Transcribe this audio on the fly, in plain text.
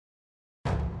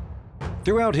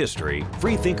Throughout history,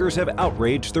 freethinkers have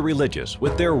outraged the religious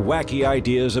with their wacky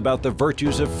ideas about the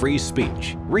virtues of free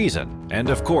speech, reason, and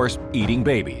of course, eating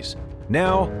babies.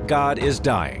 Now, God is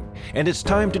dying, and it's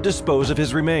time to dispose of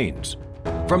his remains.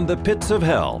 From the pits of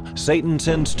hell, Satan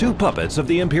sends two puppets of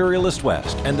the imperialist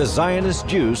West and the Zionist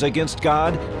Jews against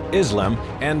God, Islam,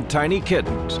 and tiny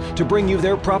kittens to bring you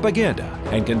their propaganda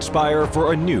and conspire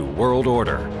for a new world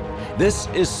order. This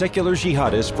is Secular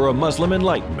Jihadists for a Muslim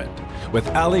Enlightenment with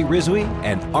Ali Rizwi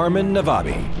and Armin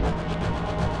Navabi.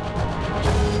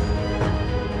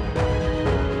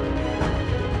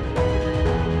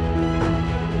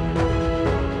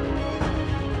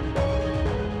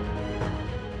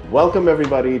 Welcome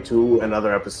everybody to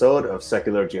another episode of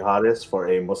Secular Jihadists for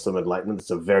a Muslim Enlightenment.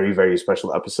 It's a very, very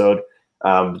special episode.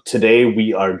 Today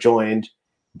we are joined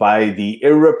by the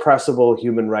irrepressible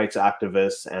human rights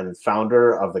activist and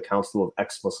founder of the Council of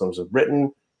Ex-Muslims of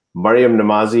Britain, Maryam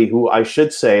Namazie, who I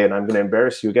should say, and I'm going to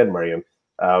embarrass you again, Maryam,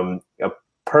 a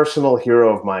personal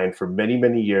hero of mine for many,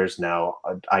 many years now.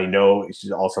 I know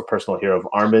she's also a personal hero of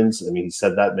Armin's. I mean, he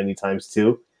said that many times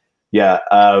too. Yeah.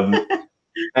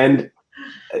 And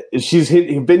she's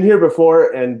been here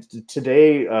before, and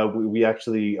today we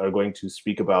actually are going to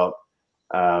speak about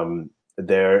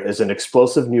there is an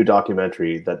explosive new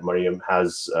documentary that Maryam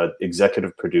has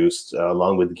executive produced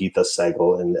along with Geeta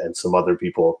Sehgal and some other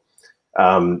people.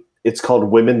 It's called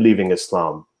Women Leaving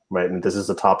Islam, right? And this is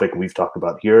a topic we've talked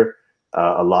about here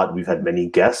a lot. We've had many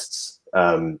guests,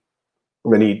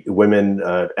 many women,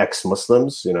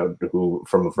 ex-Muslims, who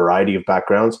from a variety of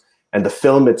backgrounds. And the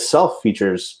film itself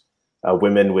features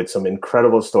women with some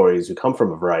incredible stories who come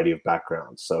from a variety of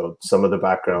backgrounds. So some of the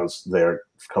backgrounds there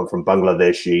come from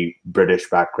Bangladeshi, British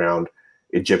background,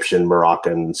 Egyptian,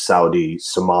 Moroccan, Saudi,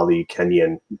 Somali,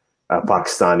 Kenyan,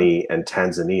 Pakistani, and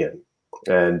Tanzanian.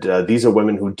 And these are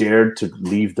women who dared to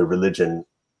leave the religion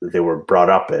they were brought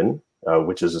up in,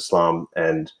 which is Islam.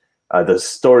 And the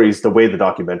stories, the way the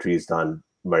documentary is done,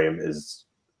 Maryam, is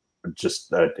just,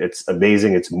 it's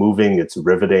amazing. It's moving. It's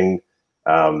riveting.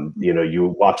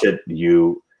 You watch it,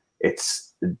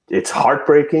 it's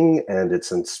heartbreaking and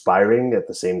it's inspiring at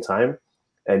the same time.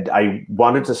 And I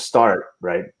wanted to start,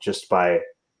 right, just by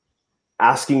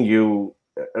asking you,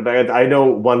 and I know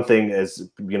one thing is,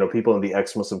 people in the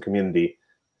ex-Muslim community,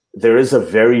 there is a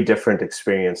very different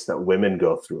experience that women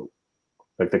go through.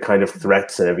 Like the kind of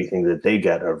threats and everything that they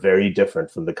get are very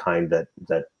different from the kind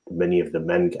that many of the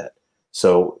men get.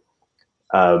 So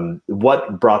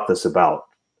what brought this about?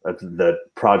 The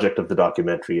project of the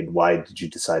documentary, and why did you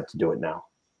decide to do it now?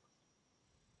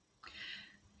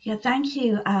 Yeah, thank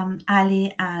you,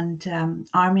 Ali and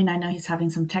Armin. I know he's having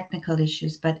some technical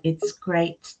issues, but it's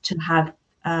great to have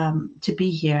to be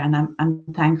here, and I'm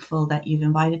thankful that you've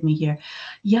invited me here.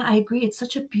 Yeah, I agree. It's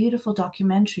such a beautiful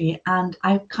documentary, and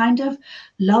I kind of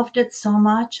loved it so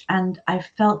much, and I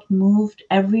felt moved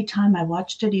every time I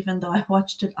watched it, even though I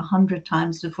watched it 100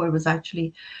 times before it was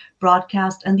actually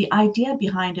broadcast. And the idea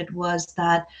behind it was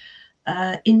that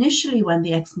initially, when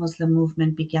the ex-Muslim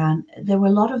movement began, there were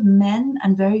a lot of men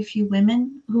and very few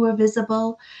women who were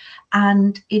visible,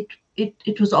 and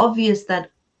it was obvious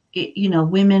that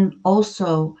women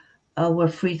also were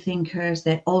free thinkers.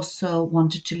 They also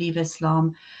wanted to leave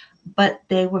Islam, but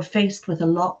they were faced with a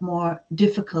lot more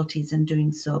difficulties in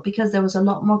doing so because there was a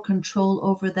lot more control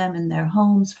over them in their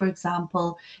homes, for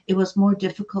example. It was more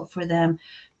difficult for them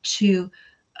to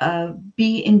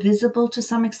be invisible to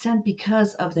some extent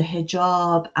because of the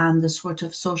hijab and the sort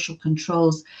of social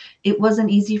controls. It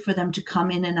wasn't easy for them to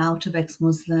come in and out of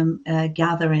ex-Muslim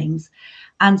gatherings.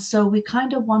 And so we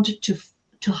kind of wanted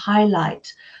to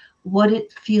highlight what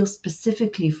it feels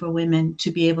specifically for women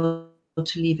to be able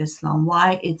to leave Islam,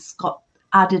 why it's got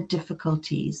added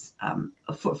difficulties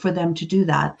for them to do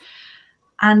that.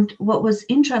 And what was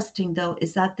interesting, though,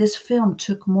 is that this film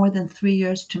took more than 3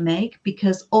 years to make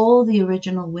because all the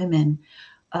original women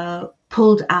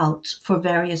pulled out for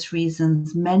various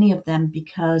reasons, many of them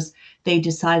because they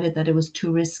decided that it was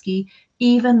too risky,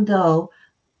 even though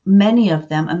many of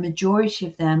them, a majority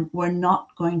of them, were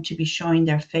not going to be showing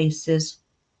their faces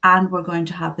and were going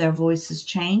to have their voices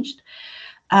changed.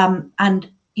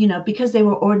 And, because they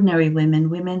were ordinary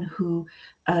women who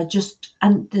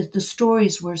and the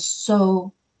stories were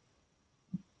so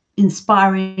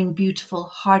inspiring, beautiful,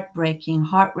 heartbreaking,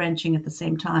 heart-wrenching at the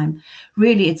same time.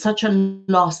 Really, it's such a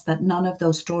loss that none of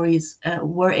those stories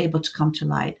were able to come to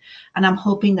light. And I'm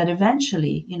hoping that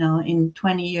eventually, in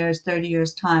 20 years, 30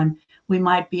 years time, we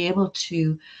might be able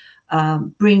to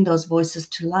bring those voices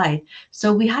to light.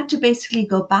 So we had to basically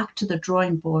go back to the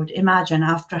drawing board. Imagine,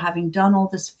 after having done all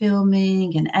this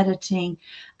filming and editing,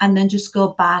 and then just go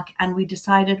back, and we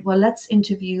decided, well, let's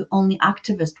interview only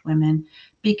activist women,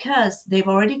 because they've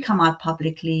already come out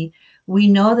publicly. We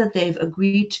know that they've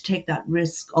agreed to take that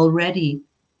risk already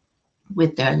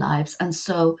with their lives. And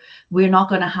so we're not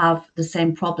going to have the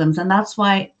same problems. And that's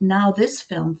why now this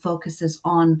film focuses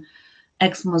on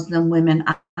ex-Muslim women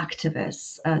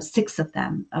activists, 6 of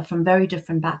them from very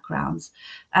different backgrounds.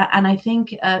 And I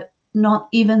think not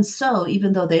even so,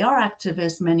 even though they are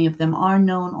activists, many of them are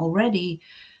known already,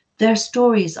 their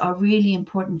stories are really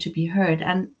important to be heard.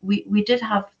 And we did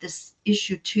have this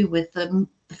issue too with the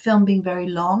film being very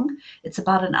long. It's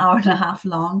about an hour and a half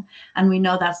long. And we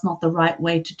know that's not the right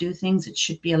way to do things. It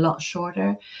should be a lot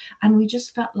shorter. And we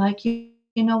just felt like, you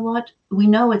know what? We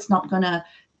know it's not going to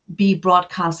be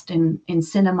broadcast in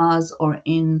cinemas or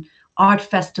in art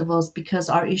festivals because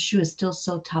our issue is still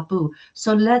so taboo.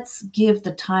 So let's give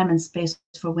the time and space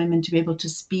for women to be able to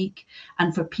speak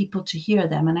and for people to hear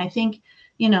them. And I think,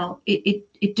 you know,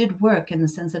 it did work in the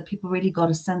sense that people really got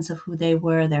a sense of who they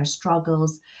were, their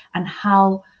struggles, and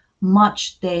how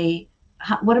much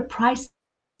what a price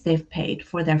they've paid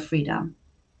for their freedom.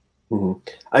 Mm-hmm.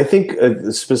 I think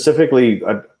specifically,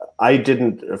 I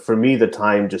didn't, for me, the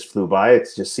time just flew by. It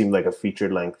just seemed like a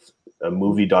feature-length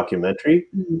movie documentary.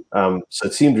 Mm-hmm. So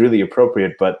it seemed really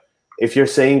appropriate. But if you're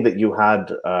saying that you had,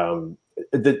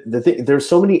 the thing, there's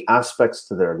so many aspects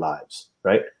to their lives,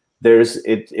 right?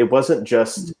 It wasn't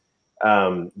just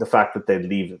the fact that they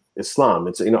leave Islam.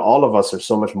 It's, you know, all of us are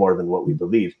so much more than what we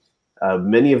believe.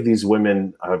 Many of these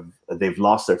women they've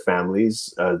lost their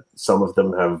families. Some of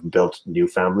them have built new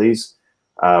families.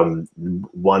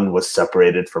 One was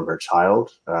separated from her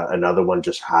child. Another one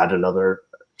just had another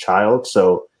child.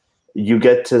 So you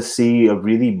get to see a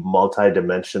really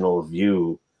multi-dimensional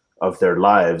view of their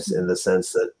lives, in the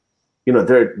sense that, you know,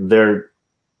 they're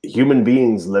human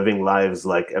beings living lives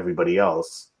like everybody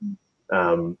else.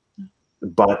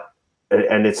 But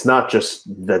it's not just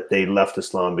that they left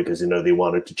Islam because, you know, they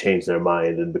wanted to change their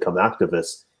mind and become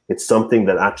activists. It's something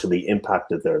that actually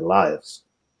impacted their lives,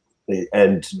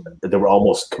 and they were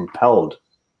almost compelled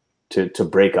to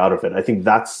break out of it. I think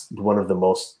that's one of the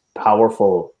most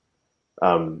powerful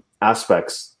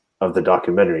aspects of the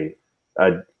documentary.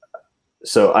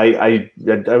 So I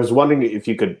was wondering if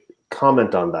you could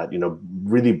comment on that, you know,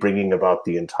 really bringing about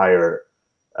the entire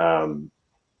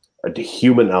the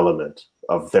human element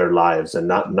of their lives, and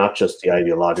not just the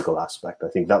ideological aspect. I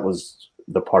think that was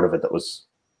the part of it that was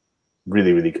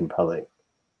really, really compelling.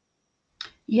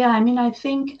 Yeah, I mean, I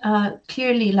think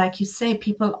clearly, like you say,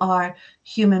 people are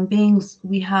human beings.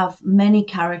 We have many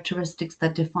characteristics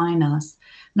that define us,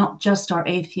 not just our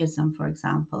atheism, for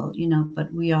example, you know,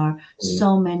 but we are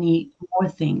so many more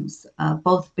things,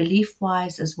 both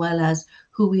belief-wise as well as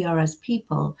who we are as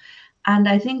people. And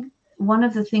I think one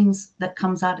of the things that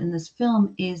comes out in this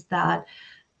film is that,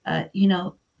 you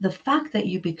know, the fact that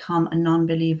you become a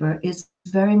non-believer is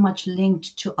very much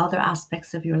linked to other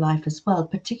aspects of your life as well,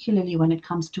 particularly when it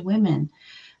comes to women,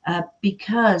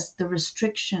 because the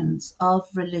restrictions of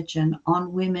religion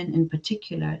on women in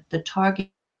particular, the targeting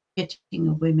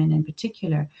of women in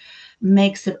particular,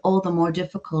 makes it all the more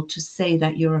difficult to say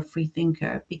that you're a free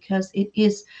thinker, because it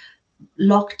is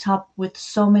locked up with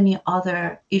so many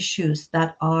other issues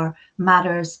that are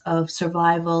matters of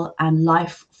survival and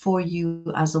life for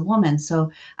you as a woman.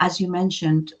 So as you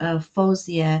mentioned,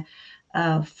 Fawzia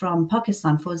from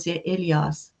Pakistan, Fawzia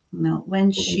Ilyas, you know,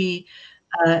 when she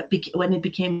when it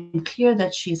became clear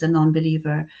that she's a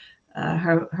non-believer,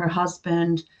 her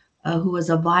husband, who was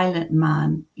a violent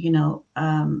man, you know,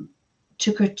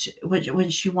 took her to,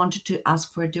 when she wanted to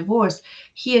ask for a divorce,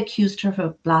 he accused her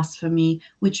of blasphemy,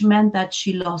 which meant that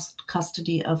she lost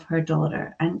custody of her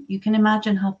daughter. And you can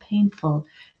imagine how painful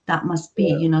that must be,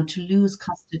 you know, to lose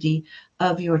custody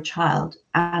of your child,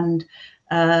 and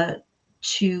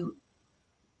to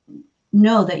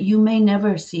know that you may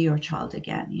never see your child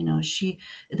again. You know,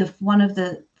 one of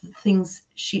the things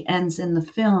she ends in the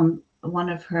film, one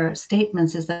of her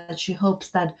statements is that she hopes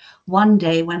that one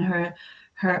day when her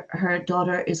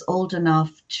daughter is old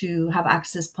enough to have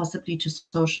access possibly to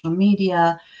social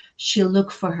media, she'll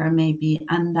look for her maybe,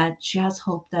 and that she has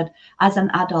hope that as an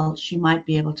adult she might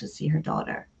be able to see her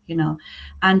daughter, you know.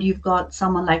 And you've got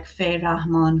someone like Faye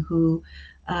Rahman, who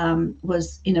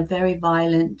was in a very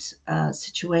violent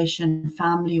situation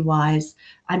family-wise.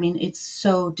 I mean, it's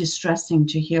so distressing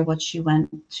to hear what she went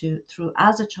through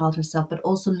as a child herself, but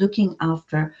also looking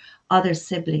after other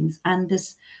siblings. And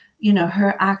this, you know,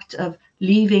 her act of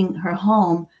leaving her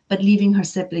home, but leaving her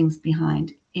siblings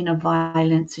behind in a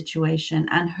violent situation,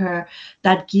 and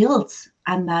that guilt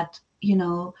and that,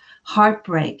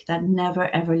 heartbreak that never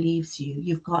ever leaves you.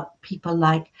 You've got people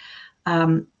like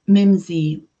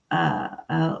Mimsy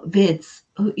Vids,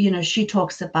 who, she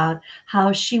talks about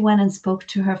how she went and spoke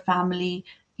to her family,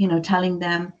 telling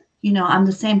them, I'm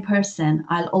the same person,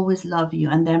 I'll always love you.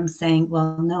 And them saying,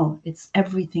 well, no, it's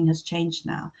everything has changed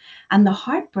now. And the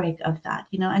heartbreak of that,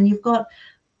 and you've got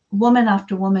woman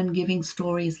after woman giving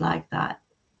stories like that.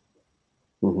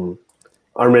 Mm-hmm.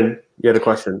 Armin, you had a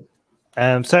question.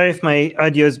 Sorry if my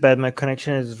audio is bad. My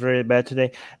connection is very bad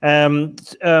today.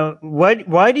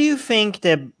 Why do you think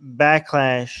the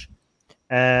backlash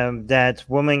that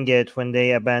women get when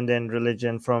they abandon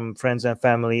religion from friends and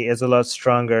family is a lot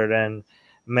stronger than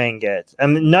men get? I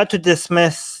mean, not to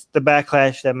dismiss the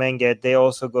backlash that men get, they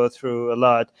also go through a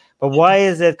lot. But why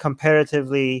is it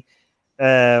comparatively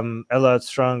a lot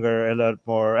stronger, a lot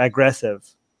more aggressive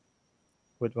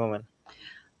with women?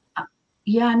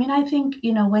 Yeah, I mean, I think,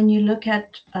 when you look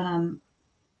at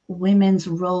women's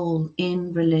role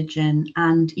in religion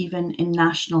and even in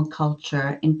national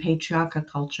culture, in patriarchal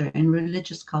culture, in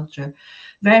religious culture,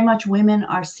 very much women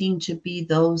are seen to be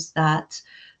those that,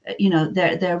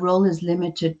 their role is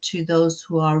limited to those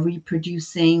who are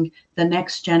reproducing the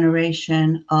next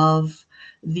generation of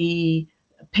the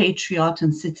patriot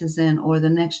and citizen, or the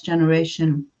next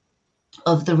generation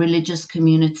of the religious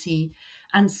community.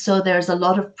 And so there's a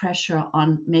lot of pressure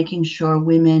on making sure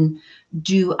women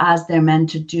do as they're meant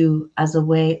to do as a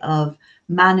way of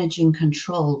managing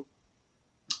control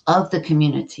of the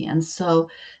community. And so,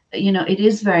 it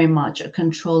is very much a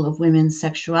control of women's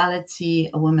sexuality,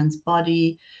 a woman's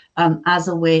body, as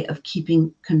a way of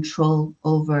keeping control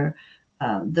over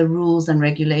the rules and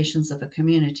regulations of a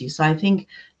community. So I think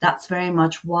that's very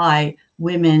much why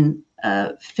women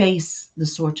face the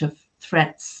sort of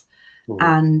threats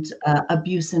and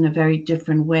abuse in a very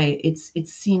different way. It's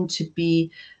seen to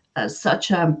be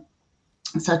such a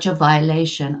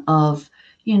violation of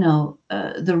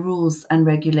the rules and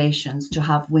regulations to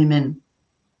have women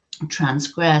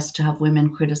transgress, to have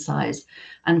women criticize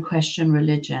and question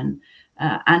religion.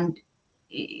 And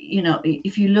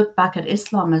if you look back at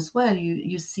Islam as well,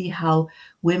 you see how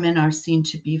women are seen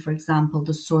to be, for example,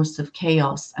 the source of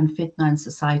chaos and fitna in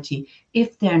society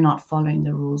if they're not following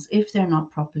the rules, if they're not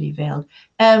properly veiled.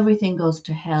 Everything goes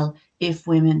to hell if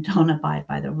women don't abide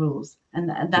by the rules.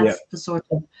 And that's the sort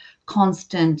of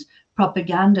constant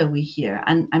propaganda we hear.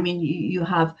 And I mean, you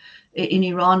have in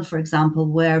Iran, for example,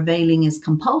 where veiling is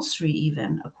compulsory,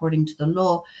 even according to the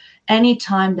law.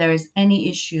 Anytime there is any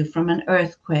issue, from an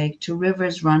earthquake to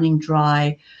rivers running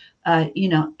dry,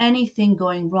 anything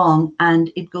going wrong,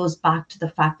 and it goes back to the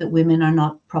fact that women are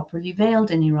not properly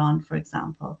veiled in Iran, for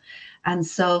example. And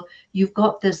so you've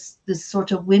got this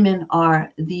sort of, women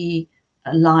are the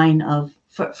line of,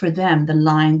 for them, the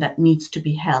line that needs to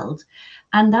be held.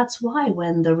 And that's why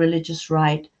when the religious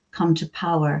right come to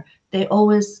power, they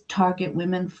always target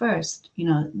women first.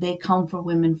 They come for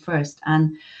women first.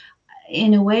 And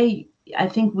in a way, I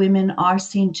think women are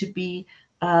seen to be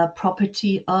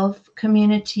property of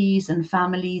communities and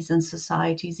families and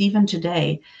societies. Even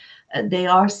today, they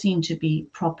are seen to be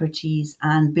properties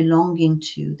and belonging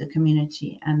to the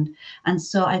community. And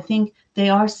so I think they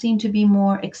are seen to be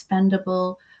more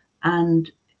expendable, and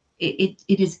it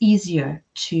is easier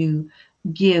to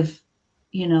give,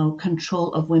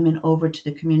 control of women over to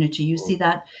the community. You see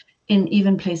that in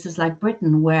even places like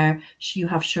Britain, where you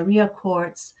have Sharia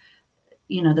courts.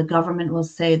 The government will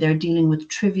say they're dealing with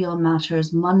trivial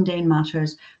matters, mundane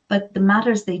matters, but the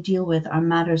matters they deal with are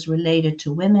matters related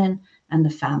to women and the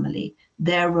family,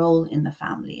 their role in the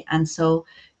family. And so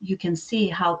you can see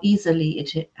how easily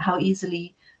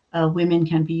women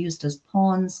can be used as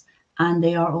pawns, and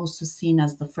they are also seen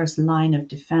as the first line of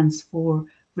defense for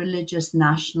religious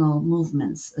national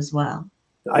movements as well.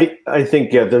 I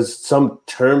think, there's some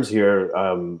terms here,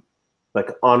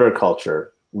 like honor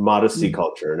culture, modesty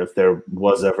culture, and if there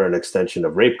was ever an extension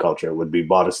of rape culture, it would be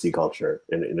modesty culture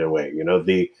in a way.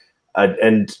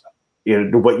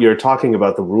 What you're talking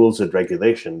about, the rules and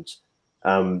regulations,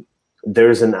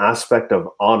 there's an aspect of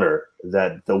honor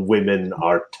that the women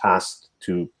are tasked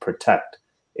to protect.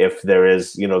 If there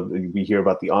is, we hear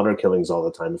about the honor killings all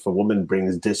the time. If a woman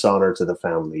brings dishonor to the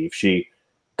family, if she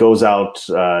goes out,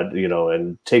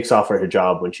 and takes off her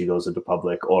hijab when she goes into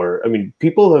public, or, I mean,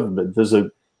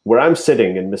 where I'm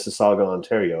sitting in Mississauga,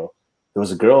 Ontario, there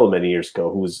was a girl many years ago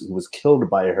who was killed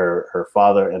by her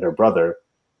father and her brother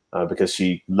because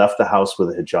she left the house with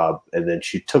a hijab, and then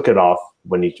she took it off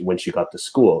when she got to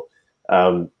school.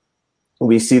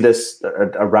 we see this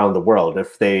around the world.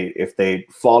 If they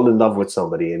fall in love with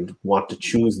somebody and want to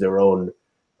choose their own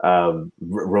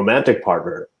romantic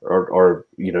partner, or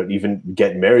even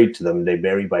get married to them, they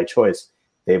marry by choice.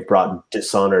 They've brought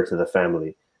dishonor to the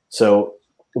family. So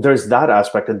there's that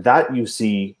aspect, and that you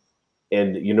see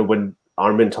in when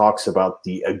Armin talks about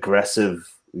the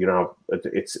aggressive,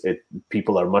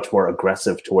 people are much more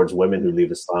aggressive towards women who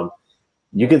leave Islam.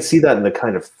 You can see that in the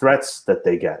kind of threats that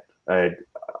they get.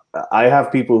 I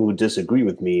have people who disagree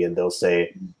with me, and they'll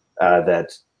say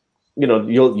that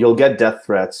you'll get death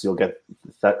threats, you'll get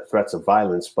threats of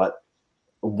violence, but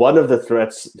one of the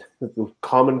threats, the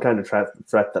common kind of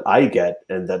threat that I get,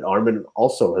 and that Armin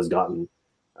also has gotten,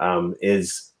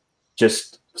 is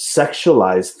just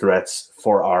sexualized threats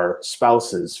for our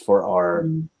spouses, for our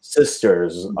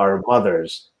sisters, our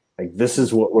mothers. Like, this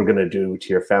is what we're going to do to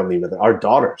your family member, our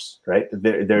daughters, right?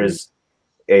 There's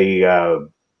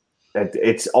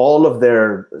it's all of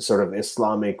their sort of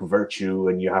Islamic virtue,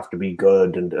 and you have to be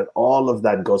good, and all of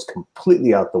that goes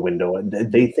completely out the window, and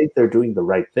they think they're doing the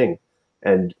right thing.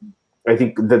 And I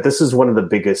think that this is one of the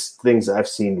biggest things I've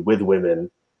seen with women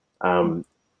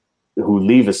who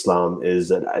leave Islam, is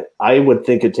that I would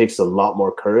think it takes a lot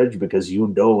more courage, because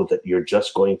that you're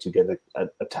just going to get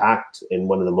attacked in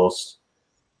one of the most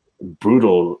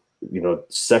brutal,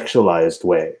 sexualized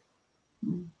way.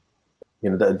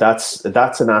 That's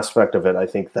an aspect of it. I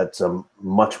think that's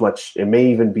much. It may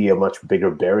even be a much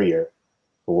bigger barrier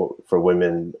for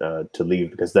women to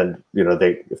leave, because then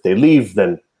if they leave,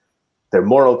 then their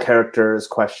moral character is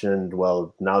questioned.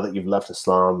 Well, now that you've left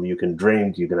Islam, you can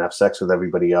drink, you can have sex with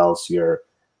everybody else. You're,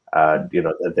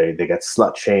 they get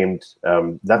slut shamed.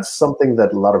 That's something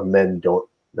that a lot of men don't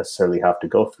necessarily have to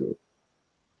go through.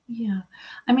 Yeah.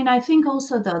 I mean, I think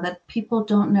also, though, that people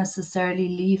don't necessarily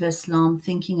leave Islam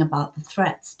thinking about the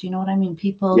threats. Do you know what I mean?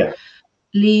 People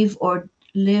leave or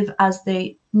live as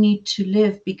they need to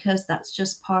live, because that's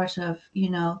just part of,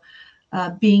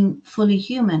 being fully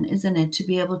human, isn't it? To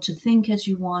be able to think as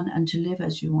you want and to live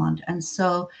as you want. And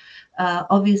so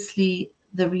obviously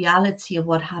the reality of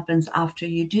what happens after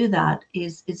you do that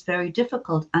is very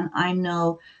difficult. And I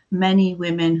know many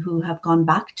women who have gone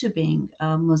back to being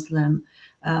Muslim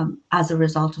as a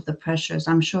result of the pressures.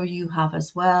 I'm sure you have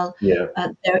as well. Yeah.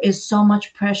 There is so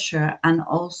much pressure, and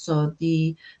also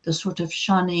the sort of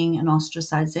shunning and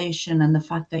ostracization, and the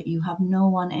fact that you have no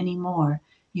one anymore.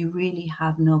 You really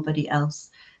have nobody else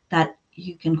that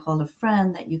you can call a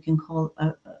friend, that you can call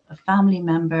a family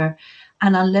member.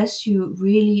 And unless you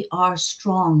really are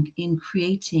strong in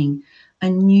creating a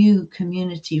new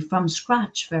community from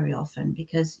scratch, very often,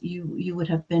 because you would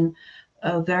have been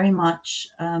very much,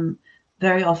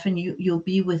 very often you'll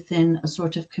be within a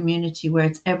sort of community where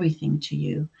it's everything to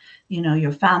you,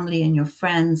 your family and your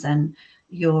friends and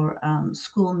your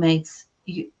schoolmates.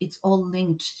 It's all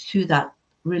linked to that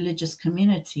religious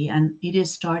community, and it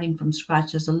is starting from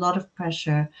scratch. There's a lot of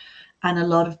pressure, and a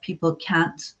lot of people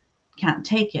can't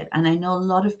take it. And I know a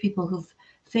lot of people who've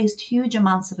faced huge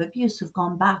amounts of abuse who've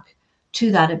gone back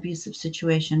to that abusive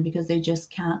situation because they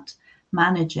just can't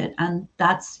manage it. And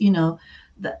that's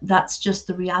that's just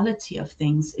the reality of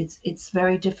things. It's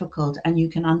very difficult, and you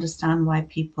can understand why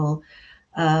people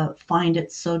find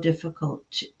it so difficult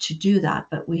to do that.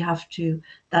 But we have to,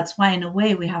 that's why in a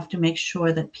way we have to make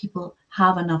sure that people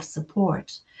have enough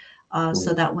support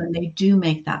so that when they do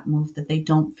make that move, that they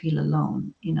don't feel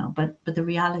alone, but the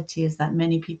reality is that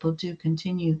many people do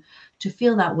continue to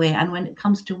feel that way. And when it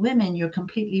comes to women, you're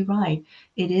completely right.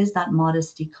 It is that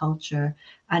modesty culture,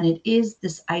 and it is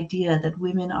this idea that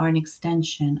women are an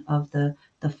extension of the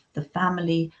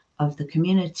family, of the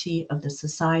community, of the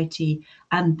society,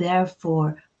 and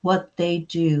therefore what they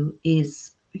do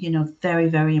is very,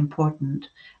 very important.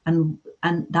 And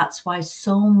that's why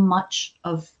so much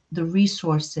of the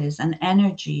resources and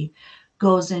energy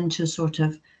goes into sort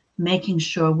of making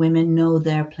sure women know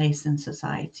their place in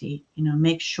society,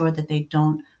 make sure that they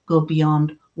don't go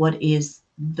beyond what is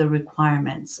the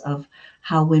requirements of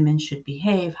how women should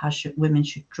behave, how women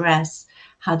should dress,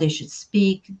 how they should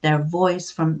speak, their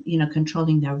voice, from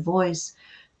controlling their voice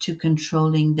to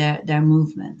controlling their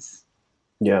movements.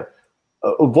 Yeah.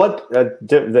 What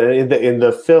in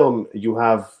the film you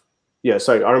have? Yeah,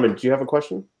 sorry, Armin, do you have a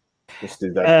question? Let's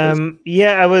do that.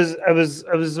 Yeah, I was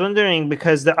wondering,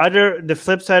 because the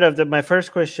flip side of my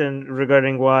first question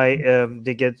regarding why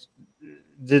they get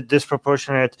the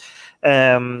disproportionate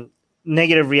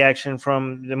negative reaction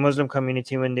from the Muslim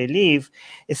community when they leave,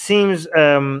 it seems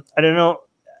I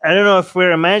don't know if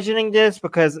we're imagining this,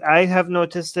 because I have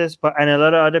noticed this, and a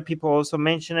lot of other people also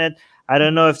mention it. I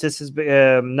don't know if this is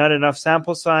not enough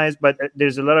sample size, but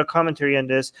there's a lot of commentary on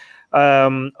this,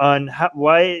 on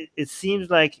why it seems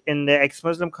like in the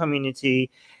ex-Muslim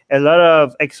community, a lot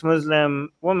of ex-Muslim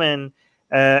women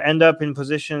end up in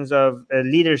positions of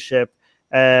leadership.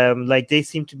 Like they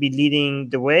seem to be leading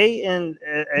the way in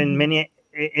many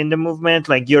in the movement,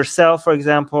 like yourself, for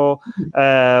example,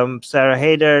 Sarah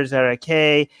Haider, Zara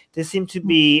Kay. They seem to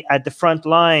be at the front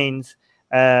lines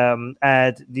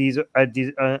at these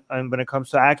when it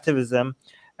comes to activism.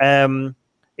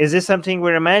 Is this something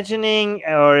we're imagining,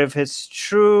 or if it's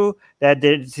true that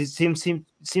it seems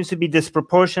to be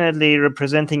disproportionately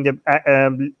representing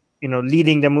the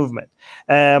leading the movement?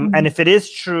 And if it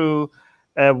is true,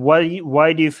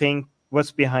 why do you think,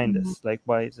 what's behind this? Like,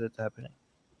 why is it happening?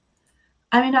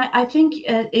 I mean, I think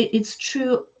it's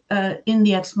true in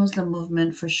the ex-Muslim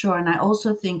movement for sure. And I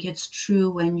also think it's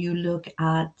true when you look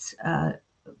at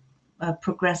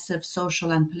progressive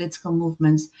social and political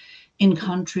movements in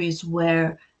countries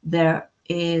where there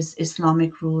is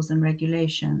Islamic rules and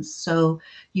regulations. So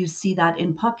you see that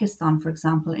in Pakistan, for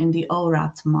example, in the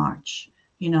Aurat March,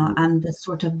 and the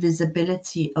sort of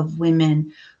visibility of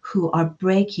women who are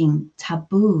breaking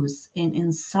taboos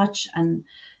in such an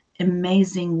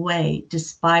amazing way,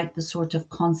 despite the sort of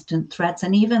constant threats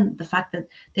and even the fact that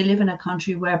they live in a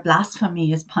country where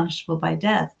blasphemy is punishable by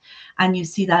death. And you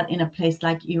see that in a place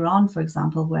like Iran, for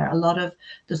example, where a lot of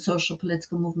the social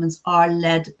political movements are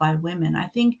led by women. I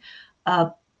think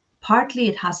partly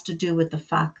it has to do with the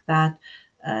fact that,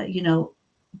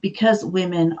 because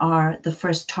women are the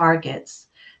first targets,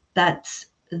 that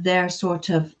their sort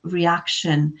of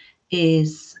reaction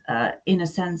is, in a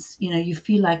sense, you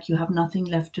feel like you have nothing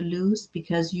left to lose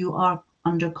because you are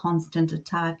under constant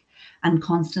attack and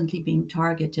constantly being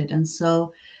targeted. And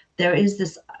so there is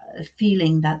this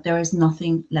feeling that there is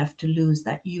nothing left to lose,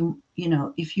 that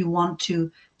if you want to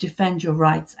defend your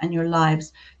rights and your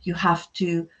lives, you have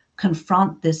to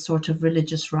confront this sort of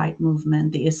religious right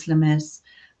movement, the Islamist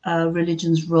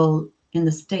religion's role in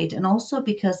the state. And also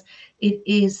because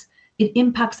it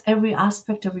impacts every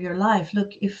aspect of your life.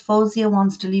 Look, if Fawzia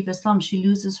wants to leave Islam, she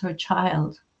loses her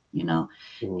child.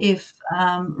 If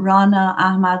Rana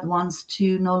Ahmad wants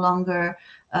to no longer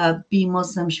be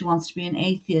Muslim, she wants to be an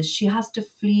atheist, she has to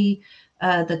flee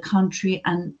the country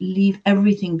and leave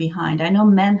everything behind. I know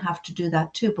men have to do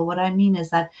that too, but what I mean is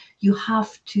that you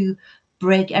have to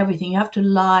break everything. You have to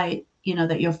lie,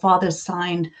 that your father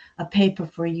signed a paper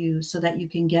for you so that you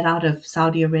can get out of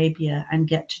Saudi Arabia and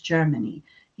get to Germany.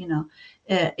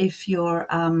 If you're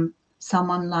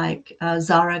someone like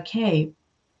Zara Kay,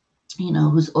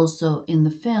 who's also in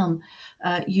the film,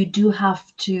 you do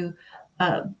have to,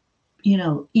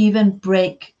 even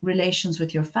break relations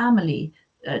with your family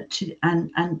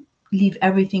and leave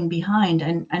everything behind.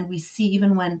 And we see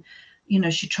even when,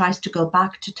 she tries to go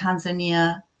back to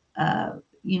Tanzania,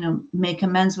 make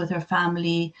amends with her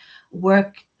family,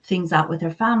 work things out with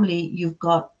her family, you've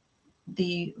got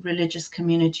the religious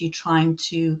community trying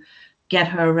to get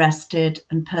her arrested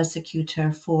and persecute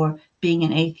her for being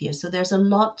an atheist. So there's a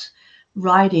lot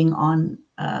riding on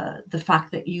the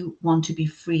fact that you want to be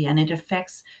free, and it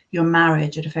affects your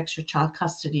marriage, it affects your child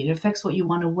custody, it affects what you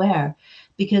want to wear,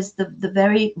 because the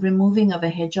very removing of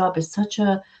a hijab is such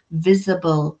a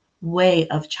visible way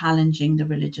of challenging the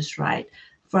religious right.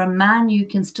 For a man, you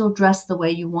can still dress the way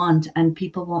you want and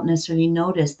people won't necessarily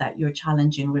notice that you're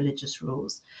challenging religious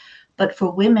rules. But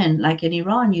for women, like in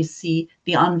Iran, you see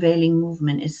the unveiling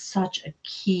movement is such a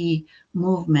key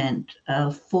movement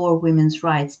for women's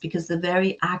rights, because the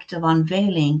very act of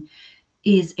unveiling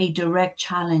is a direct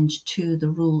challenge to the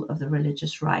rule of the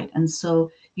religious right. And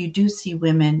so you do see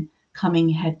women coming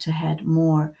head to head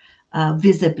more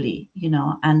visibly,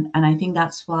 and I think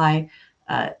that's why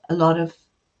a lot of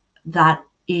that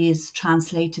is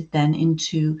translated then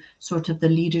into sort of the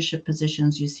leadership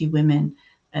positions you see women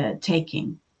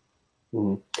taking.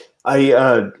 Mm-hmm.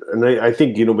 I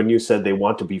think, when you said they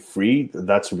want to be free,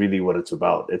 that's really what it's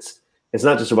about. It's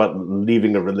not just about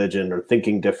leaving a religion or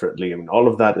thinking differently. I mean, all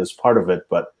of that is part of it,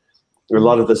 but a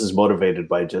lot of this is motivated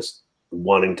by just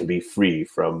wanting to be free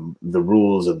from the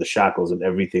rules and the shackles and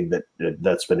everything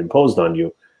that's been imposed on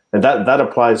you. And that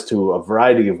applies to a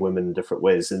variety of women in different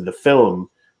ways. In the film,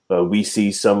 we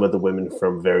see some of the women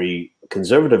from very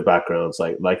conservative backgrounds,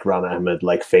 like Rana Ahmed,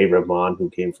 like Faye Rahman, who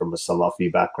came from a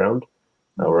Salafi background,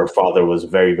 where her father was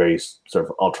very, very sort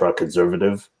of ultra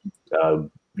conservative,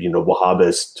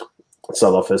 Wahhabist,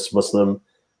 Salafist Muslim.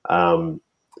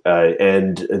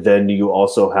 And then you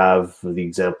also have the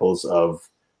examples of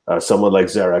someone like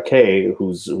Zara Kay,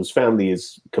 whose family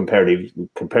is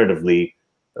comparatively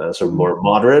sort of more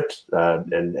moderate.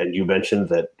 And you mentioned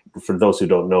that for those who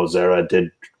don't know, Zara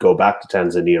did go back to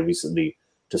Tanzania recently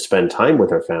to spend time with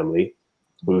her family,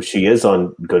 who she is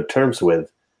on good terms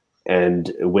with.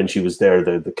 And when she was there,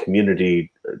 the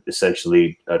community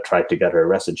essentially tried to get her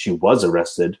arrested. She was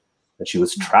arrested, and she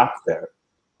was trapped there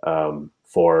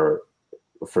for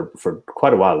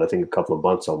quite a while. I think a couple of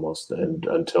months almost, and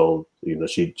until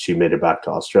she made it back to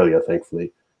Australia,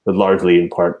 thankfully, but largely in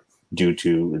part due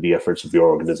to the efforts of your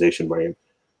organization, Maryam.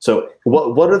 So,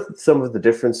 what are some of the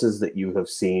differences that you have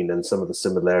seen, and some of the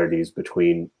similarities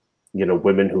between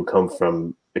women who come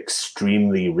from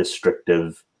extremely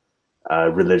restrictive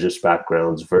religious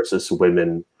backgrounds versus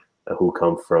women who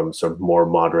come from sort of more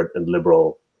moderate and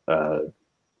liberal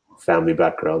family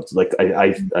backgrounds, like and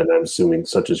I'm assuming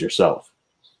such as yourself?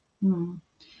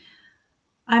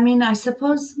 I mean, I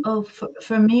suppose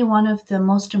for me, one of the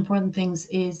most important things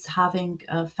is having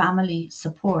family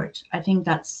support. I think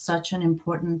that's such an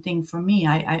important thing for me.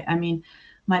 I mean,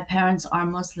 my parents are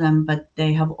Muslim, but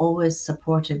they have always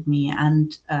supported me,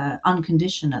 and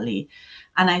unconditionally.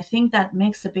 And I think that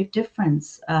makes a big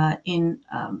difference in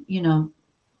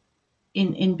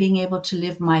being able to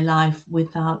live my life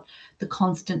without the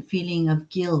constant feeling of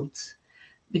guilt.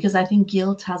 Because I think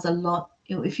guilt has a lot.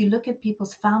 If you look at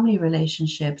people's family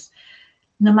relationships,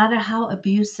 no matter how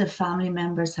abusive family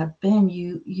members have been,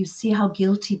 you see how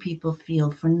guilty people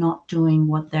feel for not doing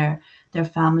what their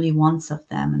family wants of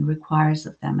them and requires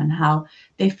of them, and how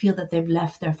they feel that they've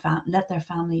let their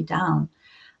family down.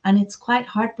 And it's quite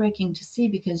heartbreaking to see,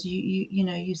 because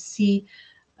you see,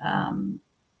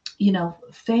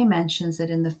 Faye mentions it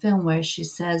in the film, where she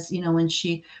says, when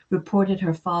she reported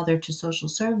her father to social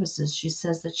services, she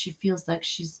says that she feels like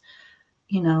she's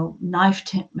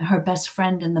knifed her best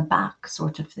friend in the back,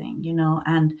 sort of thing,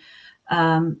 and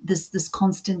this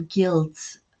constant guilt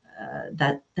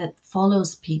that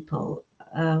follows people.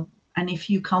 And if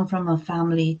you come from a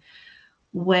family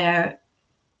where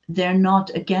they're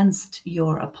not against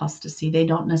your apostasy, they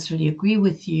don't necessarily agree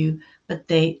with you, but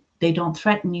they don't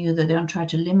threaten you, they don't try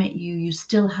to limit you, you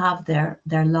still have their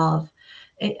love.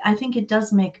 I think it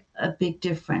does make a big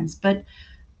difference. But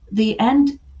the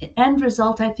end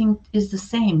result, I think, is the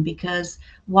same, because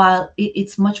while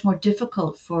it's much more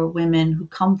difficult for women who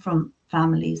come from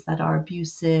families that are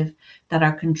abusive, that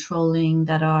are controlling,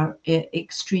 that are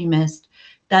extremist,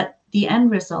 that the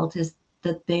end result is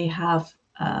that they have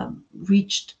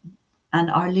reached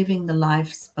and are living the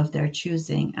lives of their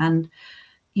choosing. And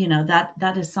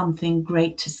that is something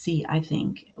great to see. I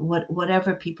think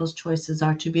whatever people's choices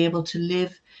are, to be able to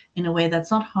live in a way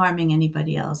that's not harming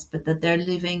anybody else, but that they're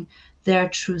living their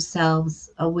true selves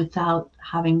without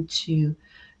having to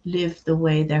live the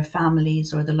way their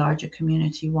families or the larger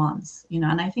community wants.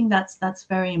 And I think that's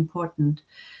very important,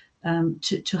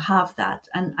 to have that.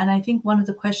 And I think one of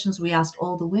the questions we asked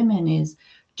all the women is,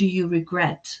 do you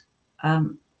regret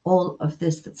all of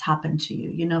this that's happened to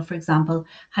you? For example,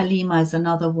 Halima is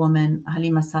another woman,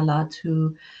 Halima Salat,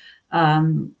 who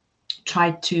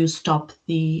tried to stop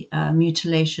the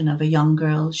mutilation of a young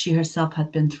girl. She herself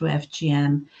had been through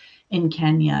FGM in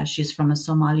Kenya. She's from a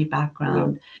Somali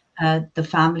background. The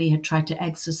family had tried to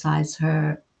exorcise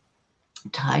her,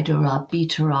 tied her up,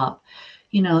 beat her up.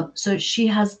 So she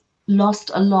has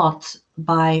lost a lot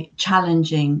by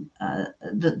challenging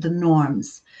the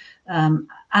norms,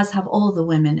 as have all the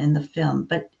women in the film.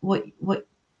 But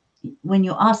when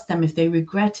you ask them if they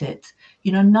regret it,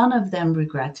 none of them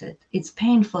regret it. It's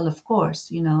painful, of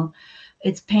course.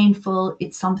 It's painful.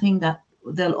 It's something that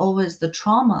they'll always, the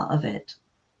trauma of it,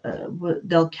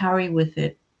 they'll carry with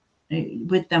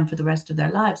them for the rest of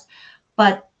their lives.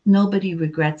 But nobody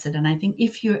regrets it. And I think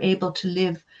if you're able to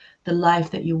live the life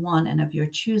that you want and of your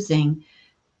choosing,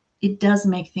 it does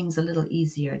make things a little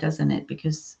easier, doesn't it?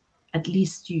 Because at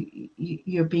least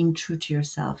you're being true to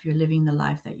yourself. You're living the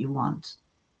life that you want.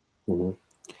 Mm-hmm.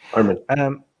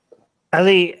 Armin.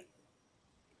 Ali,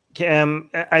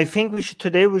 I think we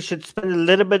should spend a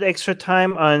little bit extra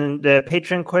time on the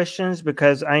Patreon questions,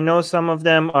 because I know some of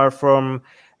them are from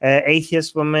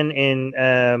atheist women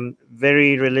in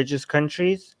very religious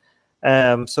countries.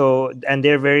 And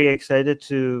they're very excited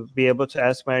to be able to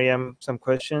ask Maryam some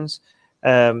questions.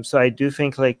 So I do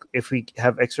think, like, if we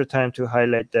have extra time to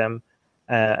highlight them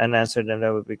and answer them,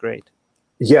 that would be great.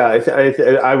 Yeah,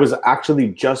 I was actually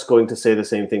just going to say the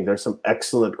same thing. There's some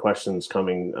excellent questions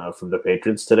coming from the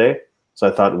patrons today. So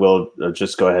I thought we'll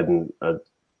just go ahead and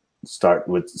start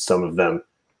with some of them.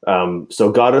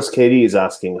 So Goddess Katie is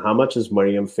asking, how much has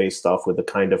Maryam faced off with the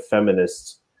kind of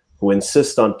feminists who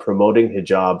insist on promoting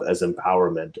hijab as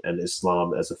empowerment and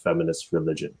Islam as a feminist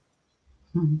religion?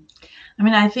 I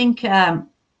mean, I think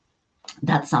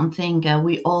that's something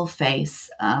we all face.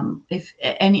 If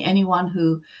anyone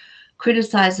who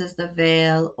criticizes the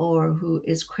veil or who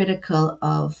is critical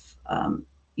of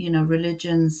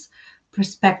religion's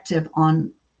perspective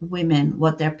on women,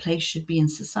 what their place should be in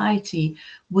society,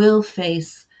 will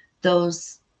face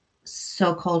those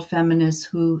so-called feminists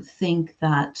who think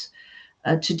that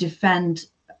to defend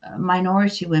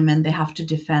minority women, they have to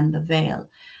defend the veil.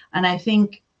 And I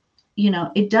think,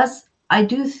 I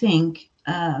do think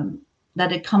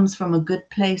that it comes from a good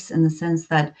place, in the sense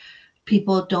that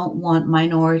people don't want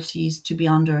minorities to be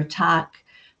under attack.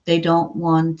 They don't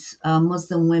want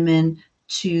Muslim women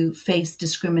to face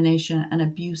discrimination and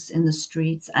abuse in the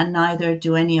streets, and neither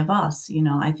do any of us.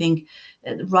 I think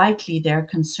rightly they're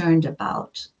concerned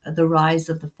about the rise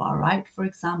of the far right, for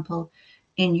example,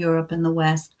 in Europe and the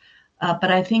West. But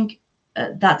I think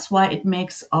that's why it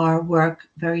makes our work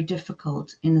very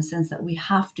difficult, in the sense that we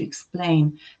have to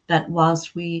explain that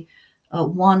whilst we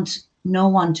want no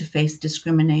one to face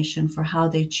discrimination for how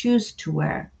they choose to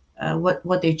wear,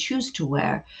 what they choose to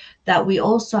wear, that we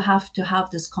also have to have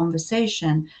this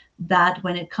conversation that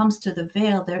when it comes to the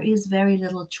veil, there is very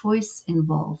little choice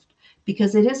involved,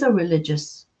 because it is a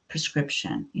religious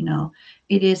prescription.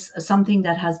 It is something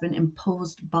that has been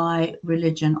imposed by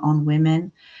religion on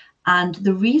women. And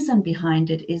the reason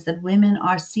behind it is that women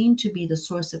are seen to be the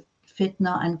source of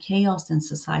fitna and chaos in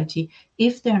society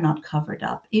if they're not covered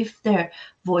up, if their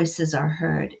voices are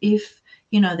heard, if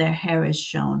their hair is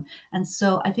shown. And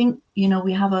so I think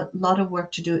we have a lot of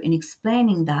work to do in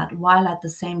explaining that, while at the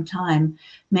same time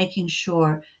making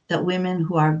sure that women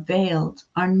who are veiled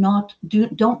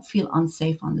don't feel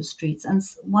unsafe on the streets. And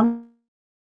one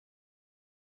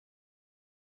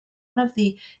of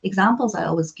the examples I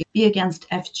always give: be against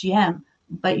FGM,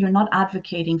 but you're not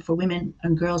advocating for women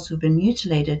and girls who've been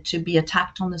mutilated to be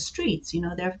attacked on the streets.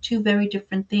 They're two very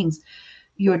different things.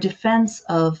 Your defense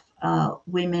of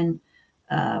women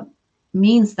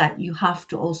means that you have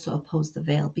to also oppose the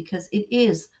veil, because it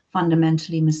is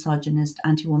fundamentally misogynist,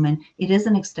 anti-woman. It is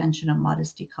an extension of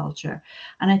modesty culture.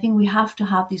 And I think we have to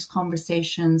have these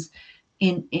conversations.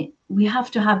 We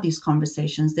have to have these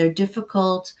conversations. They're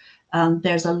difficult.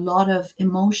 There's a lot of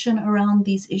emotion around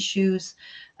these issues.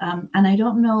 And I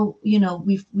don't know,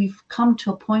 we've come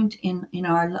to a point in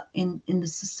the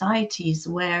societies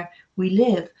where we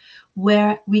live,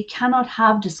 where we cannot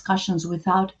have discussions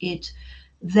without it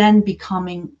then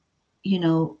becoming,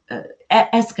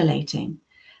 escalating.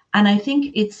 And I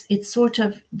think it's sort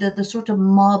of the sort of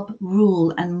mob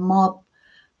rule and mob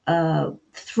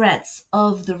threats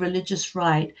of the religious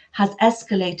right has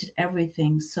escalated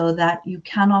everything, so that you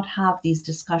cannot have these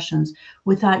discussions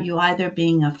without you either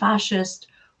being a fascist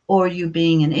or you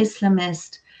being an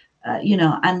Islamist,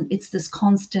 and it's this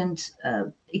constant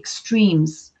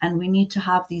extremes. And we need to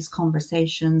have these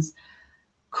conversations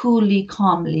coolly,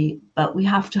 calmly, but we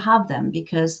have to have them,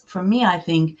 because for me, I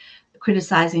think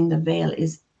criticizing the veil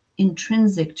is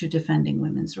intrinsic to defending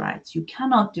women's rights. You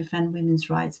cannot defend women's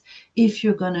rights if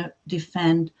you're going to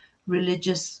defend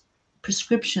religious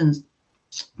prescriptions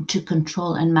to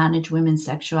control and manage women's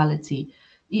sexuality.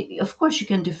 Of course, you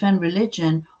can defend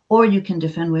religion or you can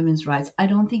defend women's rights. I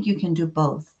don't think you can do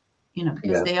both,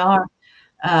 because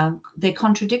they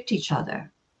contradict each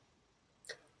other.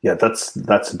 Yeah, that's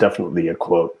definitely a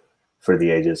quote for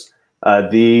the ages.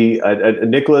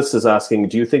 Nicholas is asking,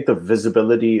 do you think the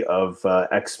visibility of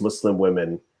ex-Muslim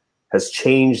women has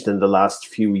changed in the last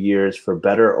few years for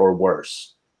better or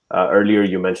worse? Earlier,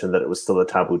 you mentioned that it was still a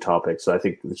taboo topic, so I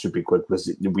think it should be quick,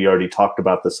 because we already talked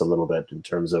about this a little bit in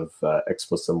terms of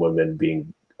ex-Muslim women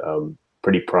being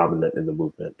pretty prominent in the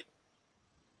movement.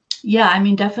 Yeah, I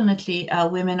mean, definitely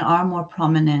women are more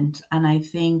prominent. And I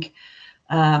think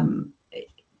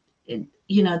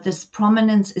this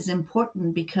prominence is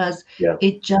important, because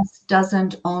it just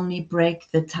doesn't only break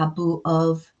the taboo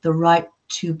of the right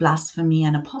to blasphemy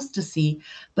and apostasy,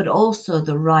 but also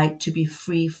the right to be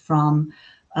free from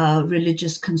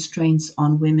religious constraints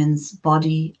on women's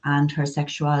body and her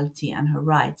sexuality and her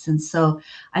rights. And so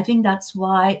I think that's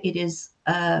why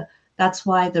that's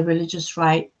why the religious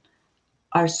right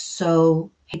are so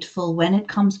hateful when it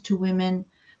comes to women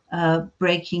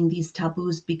breaking these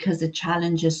taboos, because it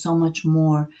challenges so much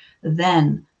more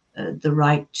than the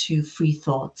right to free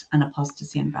thought and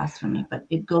apostasy and blasphemy. But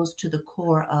it goes to the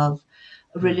core of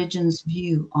religion's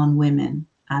view on women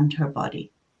and her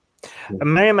body.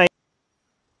 Maryam,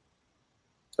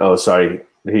 oh, sorry.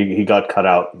 He got cut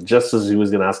out just as he was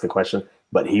going to ask a question,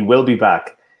 but he will be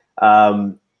back.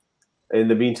 In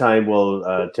the meantime,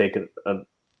 we'll take it.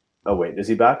 Oh, wait, is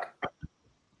he back?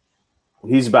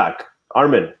 He's back.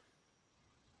 Armin.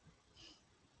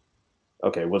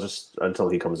 Okay, we'll just, until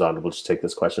he comes on, we'll just take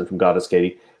this question from Goddess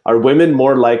Katie. Are women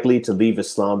more likely to leave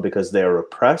Islam because they are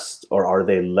oppressed, or are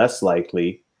they less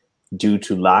likely due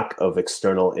to lack of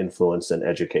external influence and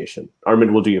education?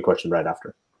 Armin, we'll do your question right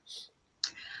after.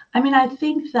 I mean, I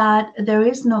think that there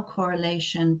is no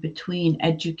correlation between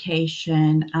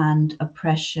education and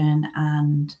oppression.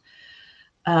 And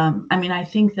I mean, I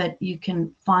think that you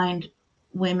can find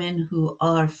women who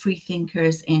are free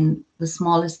thinkers in the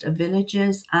smallest of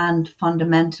villages and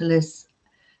fundamentalists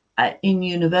in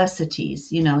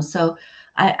universities, you know. So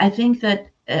I think that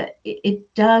it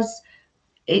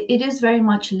is very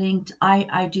much linked,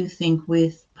 I do think,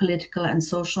 with political and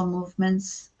social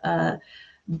movements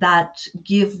that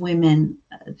give women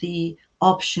the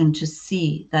option to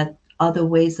see that other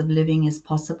ways of living is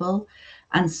possible.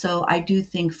 And so I do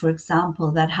think, for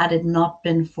example, that had it not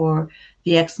been for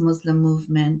the ex-Muslim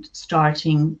movement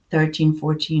starting 13,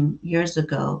 14 years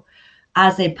ago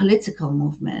as a political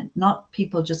movement, not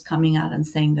people just coming out and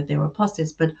saying that they were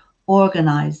apostates, but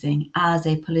organizing as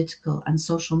a political and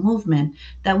social movement,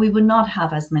 that we would not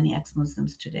have as many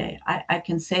ex-Muslims today. I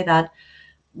can say that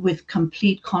with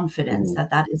complete confidence, that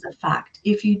that is a fact.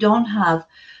 If you don't have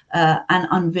an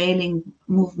unveiling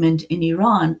movement in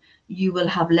Iran, you will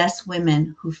have less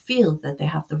women who feel that they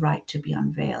have the right to be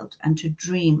unveiled and to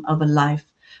dream of a life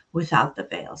without the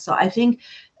veil. So I think,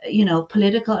 you know,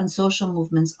 political and social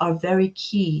movements are very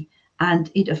key,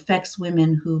 and it affects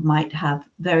women who might have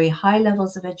very high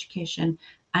levels of education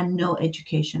and no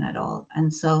education at all.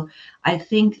 And so I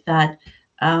think that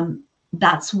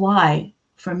that's why,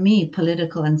 for me,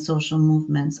 political and social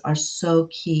movements are so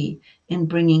key in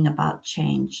bringing about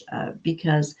change,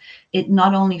 because it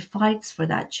not only fights for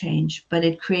that change, but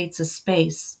it creates a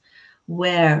space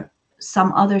where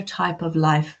some other type of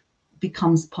life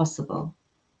becomes possible.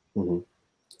 Mm-hmm.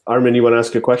 Armin, you want to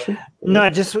ask a question? No,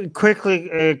 just quickly,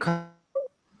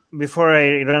 before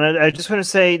I run out, I just want to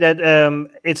say that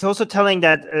it's also telling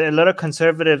that a lot of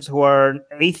conservatives who are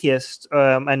atheists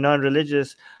and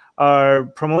non-religious are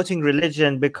promoting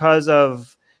religion because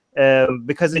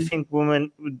they think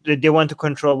they want to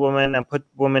control women and put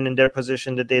women in their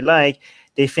position that they like.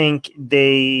 They think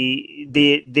they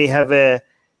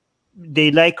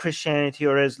like Christianity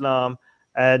or Islam,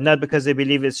 not because they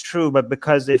believe it's true, but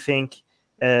because they think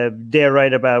they're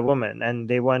right about women, and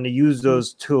they want to use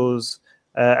those tools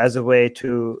as a way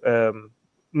to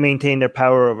maintain their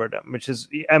power over them, which is,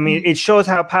 I mean, it shows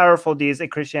how powerful these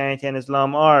Christianity and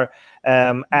Islam are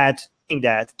at doing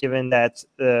that, given that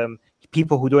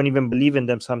people who don't even believe in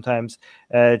them sometimes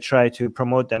try to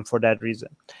promote them for that reason.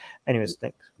 Anyways,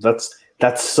 thanks.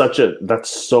 That's so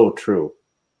true.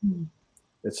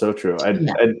 It's so true.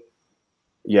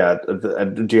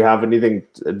 Do you have anything?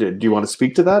 Do you want to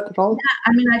speak to that at all?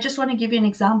 Yeah, I mean, I just want to give you an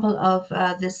example of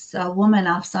this woman,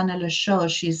 Afsaneh Lasho.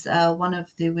 She's one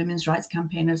of the women's rights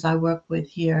campaigners I work with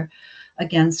here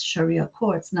against Sharia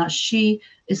courts. Now, she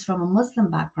is from a Muslim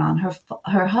background.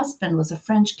 Her husband was a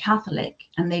French Catholic,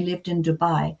 and they lived in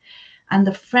Dubai. And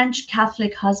the French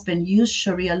Catholic husband used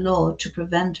Sharia law to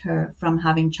prevent her from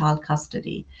having child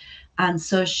custody. And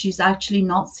so she's actually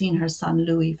not seen her son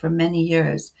Louis for many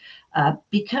years.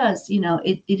 Because, you know,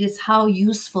 it is how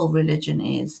useful religion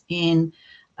is in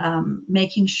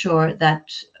making sure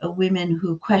that women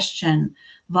who question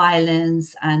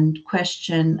violence and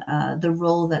question the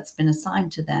role that's been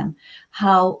assigned to them,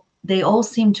 how they all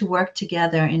seem to work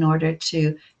together in order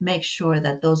to make sure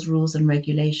that those rules and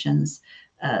regulations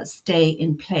stay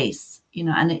in place, you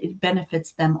know, and it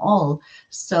benefits them all.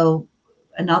 So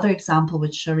another example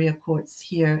with Sharia courts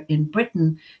here in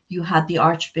Britain, you had the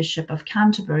Archbishop of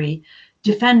Canterbury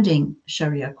defending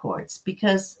Sharia courts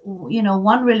because, you know,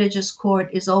 one religious court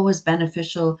is always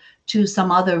beneficial to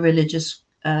some other religious,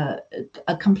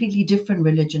 a completely different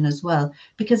religion as well,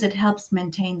 because it helps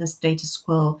maintain the status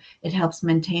quo. It helps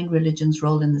maintain religion's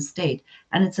role in the state.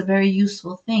 And it's a very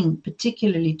useful thing,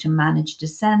 particularly to manage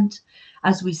dissent,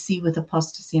 as we see with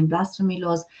apostasy and blasphemy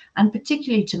laws, and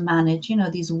particularly to manage, you know,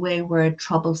 these wayward,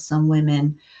 troublesome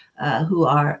women who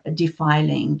are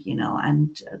defiling, you know,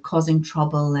 and causing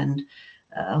trouble and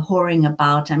whoring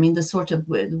about. I mean, the sort of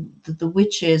the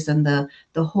witches and the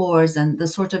whores and the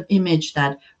sort of image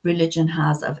that religion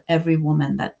has of every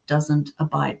woman that doesn't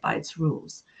abide by its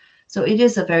rules. So it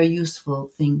is a very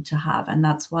useful thing to have. And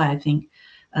that's why I think,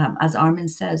 as Armin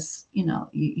says, you know,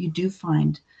 you do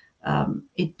find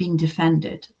it being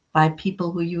defended by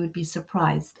people who you would be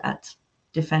surprised at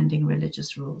defending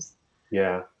religious rules.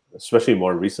 Yeah, especially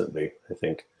more recently, I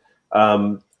think.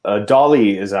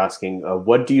 Dolly is asking,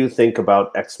 what do you think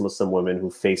about ex-Muslim women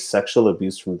who face sexual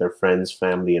abuse from their friends,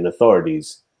 family, and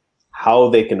authorities? How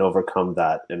they can overcome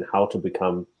that and how to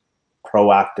become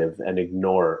proactive and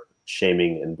ignore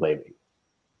shaming and blaming?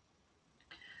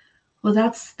 Well,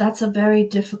 that's a very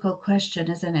difficult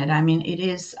question, isn't it? I mean, it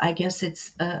is. I guess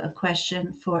it's a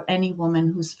question for any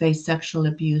woman who's faced sexual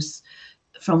abuse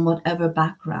from whatever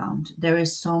background. There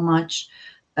is so much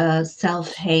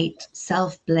self-hate,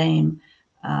 self-blame,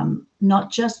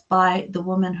 not just by the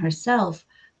woman herself,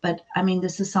 but I mean,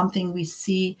 this is something we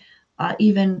see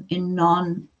even in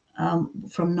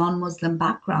from non-Muslim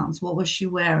backgrounds. What was she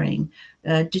wearing?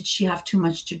 Did she have too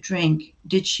much to drink?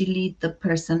 Did she lead the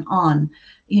person on?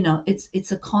 You know,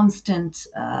 it's a constant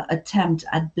attempt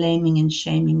at blaming and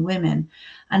shaming women.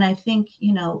 And I think,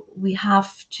 you know, we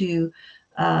have to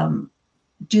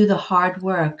do the hard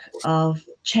work of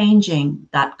changing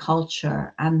that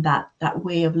culture and that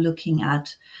way of looking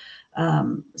at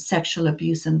sexual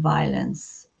abuse and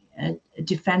violence,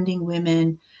 defending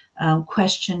women,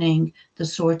 questioning the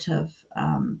sort of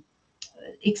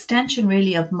extension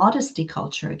really of modesty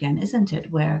culture again, isn't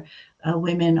it? Where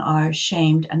women are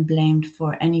shamed and blamed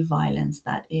for any violence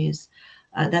that is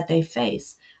that they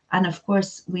face. And of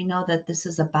course, we know that this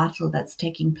is a battle that's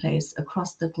taking place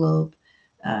across the globe,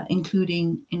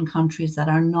 including in countries that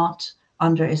are not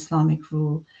under Islamic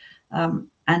rule.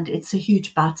 And it's a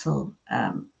huge battle.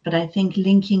 But I think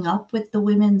linking up with the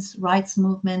women's rights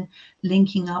movement,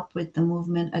 linking up with the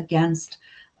movement against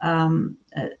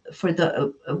with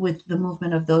the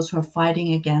movement of those who are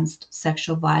fighting against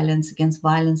sexual violence, against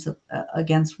violence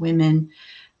against women,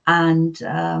 and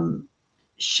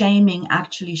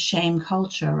actually shame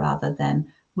culture rather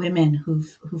than women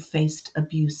who've faced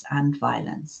abuse and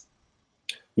violence.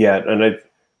 Yeah, and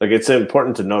it's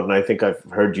important to note, and I think I've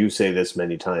heard you say this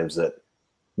many times, that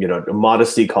you know,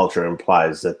 modesty culture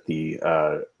implies that the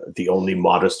only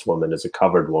modest woman is a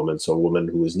covered woman. So a woman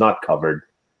who is not covered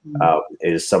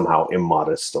is somehow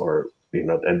immodest, or you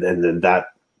know, and then that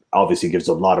obviously gives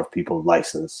a lot of people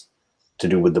license to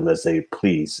do with them as they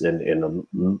please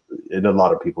in a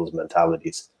lot of people's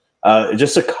mentalities.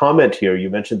 Just a comment here. You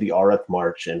mentioned the Aurat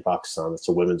March in Pakistan. It's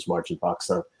a women's march in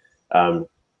Pakistan.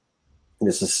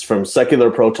 This is from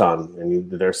Secular Proton, and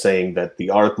they're saying that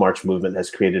the Aurat March movement has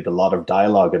created a lot of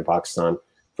dialogue in Pakistan.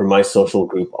 For my social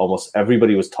group, almost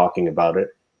everybody was talking about it.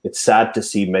 It's sad to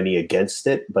see many against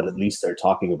it, but at least they're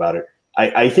talking about it.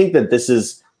 I think that this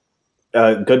is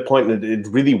a good point. It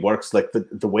really works. Like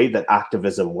the way that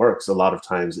activism works a lot of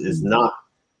times is not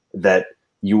that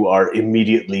you are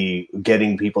immediately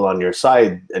getting people on your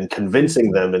side and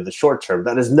convincing them in the short term.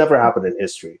 That has never happened in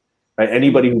history. Right?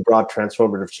 Anybody who brought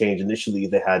transformative change, initially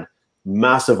they had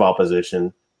massive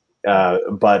opposition,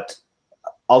 but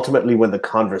ultimately when the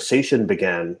conversation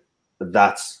began,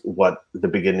 that's what the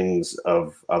beginnings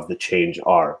of the change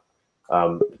are.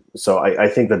 So I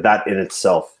think that in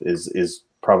itself is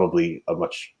probably a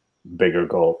much bigger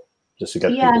goal, just to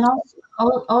get people.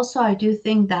 And also I do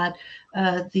think that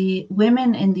the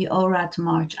women in the Aurat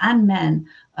March and men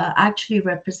actually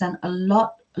represent a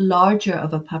lot larger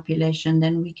of a population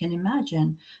than we can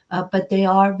imagine, but they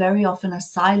are very often a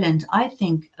silent, I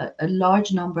think, a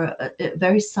large number, a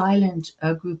very silent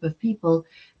group of people,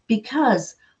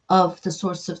 because of the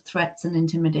sorts of threats and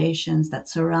intimidations that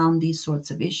surround these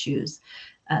sorts of issues.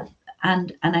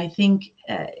 And I think,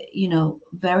 you know,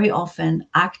 very often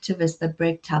activists that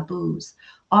break taboos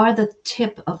are the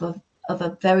tip of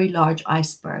a very large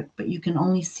iceberg, but you can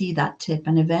only see that tip.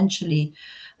 And eventually,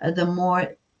 the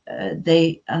more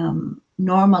they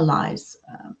normalize,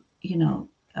 you know,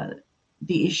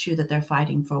 the issue that they're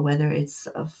fighting for, whether it's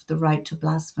of the right to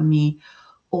blasphemy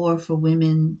or for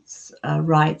women's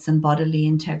rights and bodily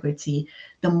integrity,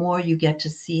 the more you get to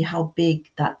see how big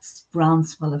that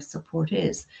groundswell of support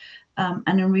is.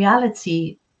 And in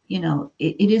reality, you know,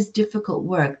 it is difficult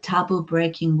work. Taboo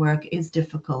breaking work is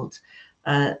difficult.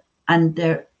 And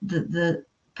the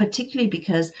particularly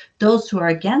because those who are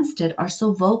against it are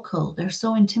so vocal, they're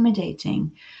so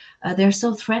intimidating, they're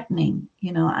so threatening,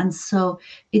 you know, and so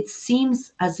it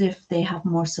seems as if they have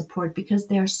more support because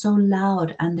they're so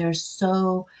loud and they're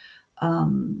so,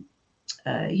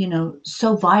 you know,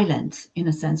 so violent in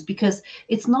a sense, because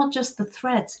it's not just the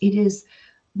threats, it is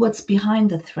what's behind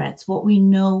the threats, what we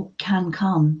know can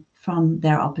come from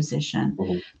their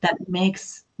opposition, that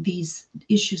makes these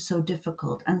issues so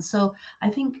difficult. And so I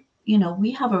think, you know, we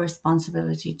have a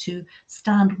responsibility to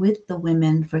stand with the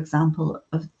women, for example,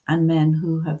 and men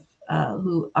who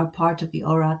are part of the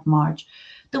Aurat March,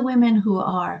 the women who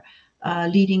are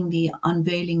leading the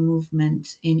unveiling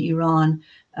movement in Iran,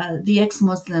 the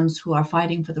ex-Muslims who are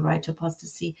fighting for the right to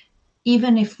apostasy.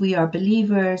 Even if we are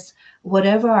believers,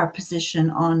 whatever our position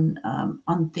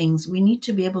on things, we need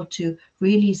to be able to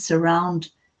really surround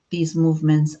these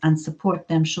movements and support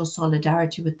them, show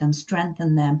solidarity with them,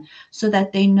 strengthen them, so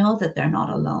that they know that they're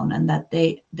not alone and that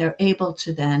they're able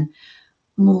to then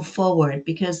move forward.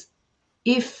 Because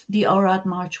if the Awrad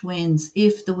March wins,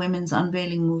 if the women's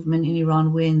unveiling movement in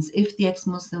Iran wins, if the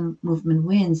ex-Muslim movement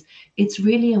wins, it's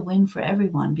really a win for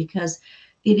everyone, because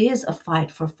it is a fight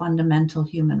for fundamental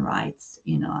human rights,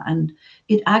 and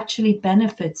it actually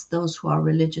benefits those who are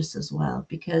religious as well,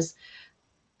 because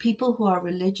people who are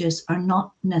religious are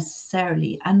not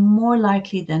necessarily, and more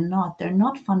likely than not, they're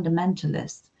not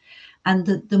fundamentalists. And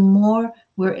the more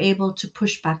we're able to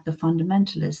push back the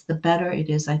fundamentalists, the better it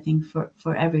is, I think,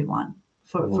 for everyone,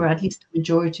 for at least the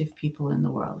majority of people in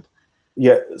the world.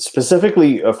 Yeah,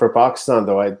 specifically for Pakistan,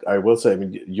 though, I will say, I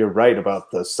mean, you're right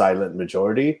about the silent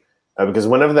majority, because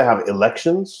whenever they have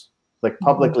elections, like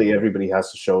publicly, everybody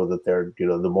has to show that they're,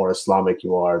 the more Islamic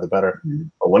you are, the better.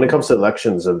 But when it comes to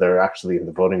elections and they're actually in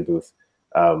the voting booth,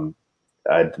 the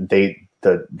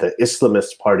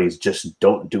Islamist parties just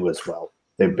don't do as well.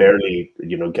 They barely,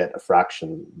 get a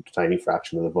tiny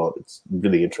fraction of the vote. It's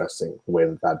really interesting the way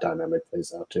that dynamic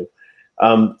plays out too.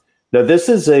 Now, this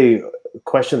is a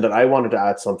question that I wanted to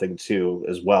add something to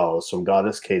as well. It's from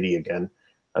Goddess Katie again.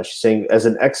 She's saying, as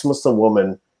an ex-Muslim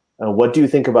woman, what do you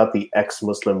think about the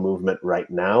ex-Muslim movement right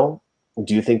now?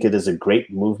 Do you think it is a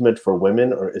great movement for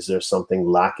women, or is there something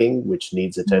lacking which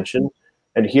needs attention?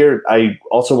 And here, I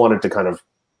also wanted to kind of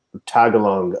tag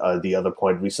along the other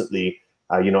point recently.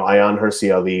 Ayan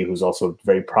Hirsi Ali, who's also a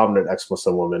very prominent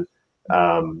ex-Muslim woman,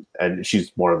 and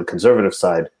she's more on the conservative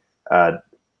side.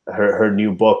 Her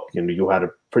new book, you had a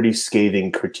pretty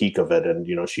scathing critique of it,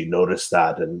 and she noticed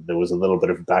that, and there was a little bit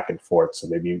of back and forth. So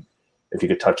maybe if you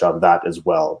could touch on that as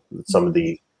well, some of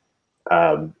the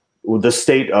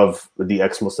state of the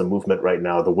ex-Muslim movement right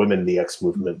now, the women, the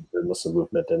ex-movement, the Muslim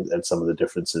movement, and some of the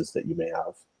differences that you may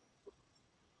have.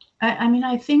 I mean,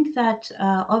 I think that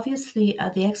obviously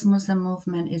the ex-Muslim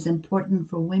movement is important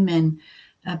for women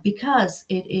because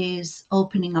it is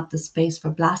opening up the space for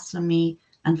blasphemy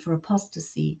and for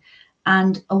apostasy.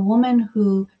 And a woman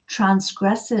who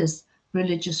transgresses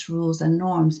religious rules and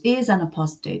norms is an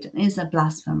apostate and is a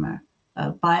blasphemer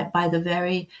by the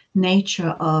very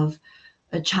nature of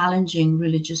challenging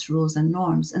religious rules and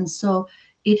norms. And so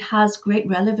it has great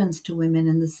relevance to women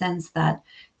in the sense that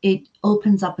it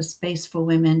opens up a space for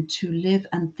women to live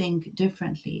and think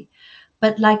differently.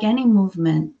 But like any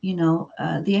movement,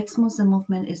 the ex-Muslim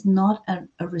movement is not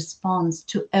a response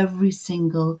to every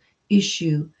single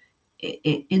issue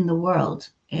in the world,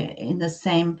 in the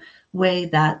same way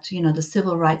that, the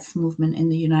civil rights movement in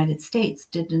the United States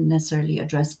didn't necessarily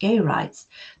address gay rights.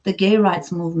 The gay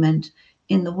rights movement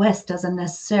in the West doesn't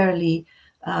necessarily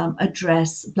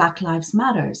address Black Lives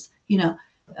Matters.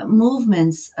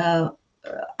 Movements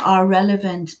are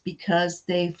relevant because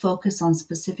they focus on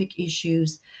specific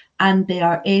issues, and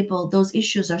those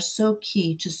issues are so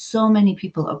key to so many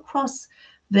people across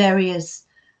various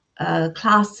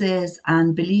classes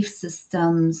and belief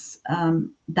systems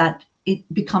that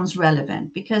it becomes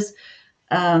relevant. Because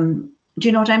do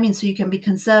you know what I mean? So you can be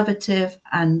conservative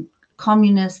and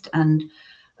communist and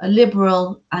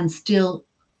liberal and still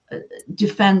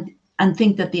defend and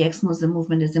think that the ex-Muslim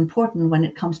movement is important when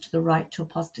it comes to the right to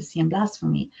apostasy and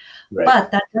blasphemy. Right. But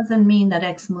that doesn't mean that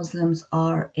ex-Muslims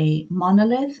are a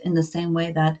monolith, in the same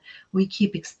way that we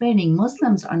keep explaining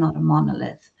Muslims are not a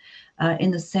monolith, in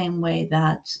the same way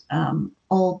that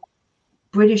all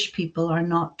British people are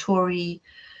not Tory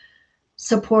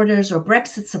supporters or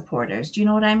Brexit supporters. Do you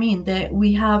know what I mean?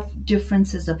 We have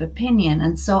differences of opinion.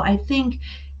 And so I think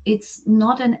it's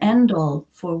not an end all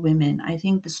for women. I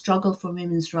think the struggle for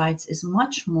women's rights is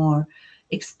much more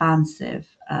expansive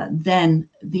than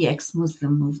the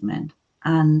ex-Muslim movement.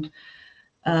 And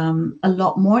a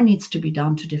lot more needs to be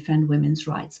done to defend women's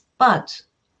rights. But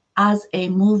as a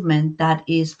movement that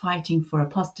is fighting for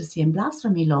apostasy and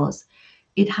blasphemy laws,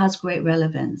 it has great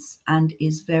relevance and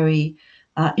is very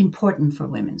important for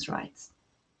women's rights.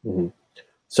 Mm-hmm.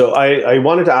 So I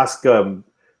wanted to ask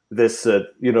this,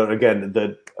 again,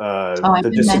 I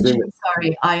didn't mention,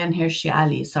 sorry, Ayan Hirsi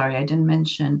Ali. Sorry, I didn't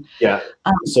mention. Yeah.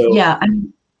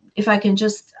 And if I can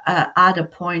just add a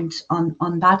point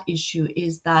on that issue,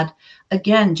 is that,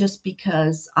 again, just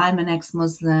because I'm an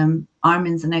ex-Muslim,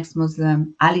 Armin's an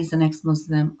ex-Muslim, Ali's an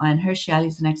ex-Muslim, Ayan Hirsi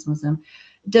Ali's an ex-Muslim,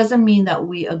 doesn't mean that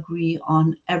we agree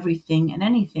on everything and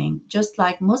anything, just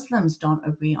like Muslims don't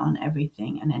agree on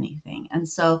everything and anything. And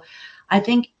so I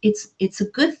think it's a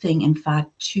good thing, in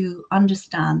fact, to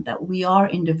understand that we are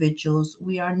individuals.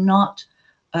 We are not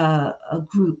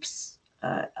groups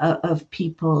of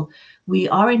people. We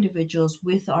are individuals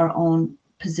with our own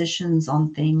positions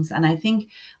on things. And I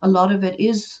think a lot of it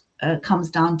is comes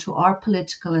down to our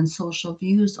political and social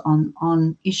views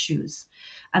on issues.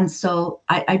 And so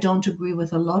I don't agree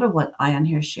with a lot of what Ayaan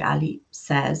Hirsi Ali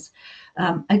says.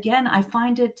 Again, I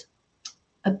find it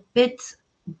a bit,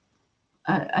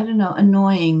 I don't know,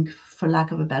 annoying, for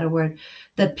lack of a better word,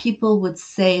 that people would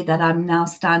say that I'm now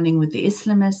standing with the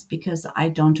Islamists because I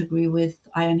don't agree with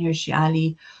Ayaan Hirsi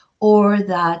Ali, or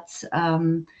that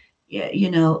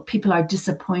people are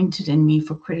disappointed in me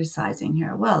for criticizing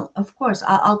her. Well, of course,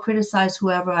 I'll criticize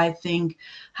whoever I think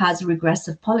has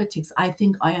regressive politics. I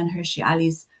think Ayaan Hirsi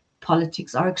Ali's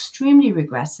politics are extremely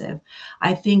regressive.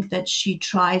 I think that she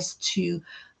tries to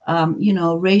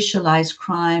racialize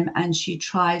crime, and she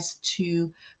tries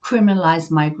to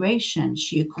criminalize migration.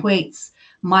 She equates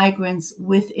migrants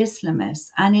with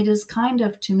Islamists. And it is kind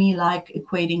of, to me, like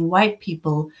equating white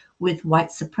people with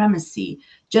white supremacy.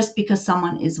 Just because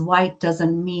someone is white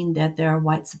doesn't mean that they're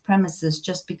white supremacists.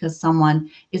 Just because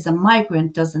someone is a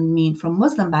migrant doesn't mean, from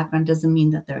Muslim background, doesn't mean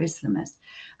that they're Islamist.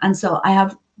 And so I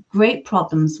have great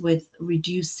problems with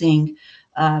reducing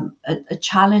a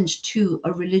challenge to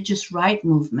a religious right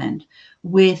movement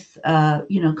with,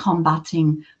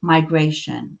 combating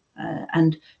migration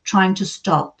and trying to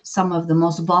stop some of the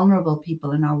most vulnerable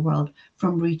people in our world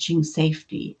from reaching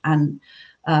safety, and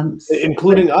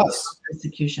including us,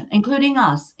 persecution, including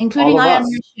Ayaan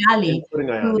Hirsi Ali,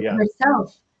 who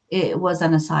herself was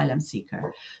an asylum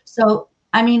seeker. So,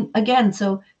 I mean, again,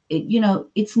 so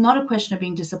it's not a question of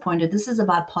being disappointed. This is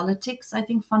about politics, I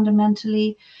think,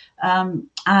 fundamentally,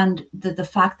 and the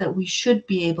fact that we should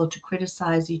be able to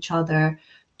criticize each other,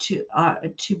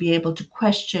 to be able to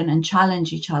question and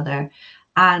challenge each other,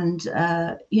 and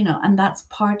and that's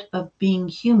part of being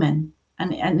human,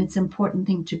 and it's an important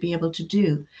thing to be able to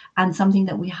do, and something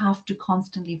that we have to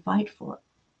constantly fight for.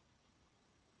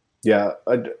 Yeah,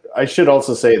 I should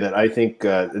also say that I think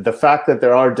the fact that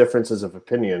there are differences of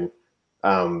opinion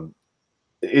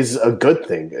is a good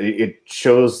thing. It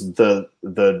shows the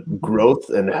growth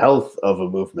and health of a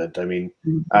movement. I mean,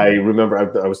 I remember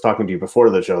I was talking to you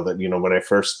before the show that, when I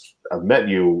first met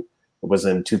you, it was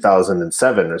in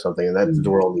 2007 or something, and that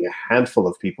there were only a handful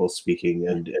of people speaking,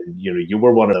 and you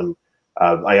were one of them.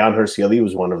 Ayaan Hirsi Ali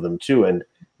was one of them too, and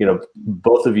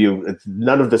both of you.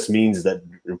 None of this means that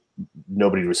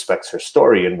nobody respects her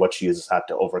story and what she has had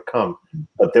to overcome,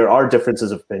 but there are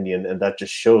differences of opinion, and that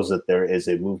just shows that there is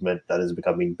a movement that is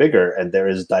becoming bigger, and there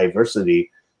is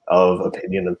diversity of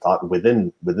opinion and thought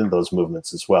within those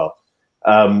movements as well.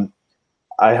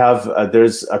 I have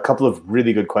there's a couple of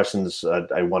really good questions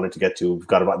I wanted to get to. We've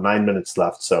got about 9 minutes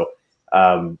left, so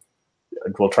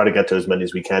we'll try to get to as many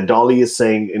as we can. Dolly is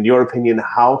saying, in your opinion,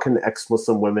 how can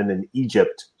ex-Muslim women in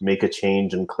Egypt make a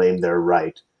change and claim their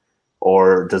right?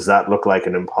 Or does that look like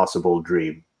an impossible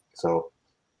dream? So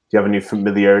do you have any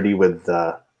familiarity with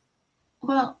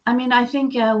Well, I mean, I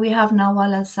think we have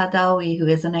Nawal al-Sadawi, who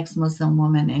is an ex-Muslim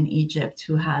woman in Egypt,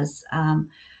 who has,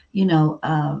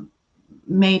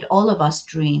 made all of us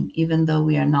dream, even though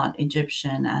we are not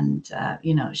Egyptian. And,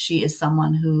 she is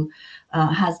someone who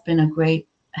has been a great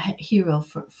hero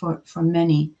for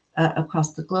many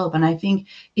across the globe. And I think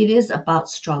it is about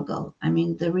struggle. I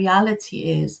mean, the reality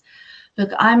is,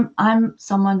 look, I'm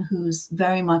someone who's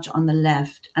very much on the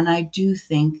left, and I do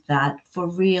think that for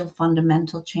real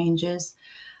fundamental changes,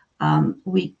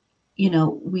 we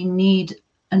need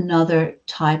another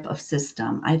type of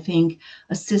system. I think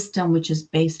a system which is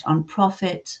based on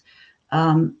profit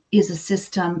is a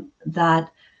system that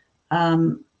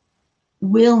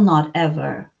will not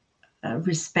ever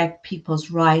respect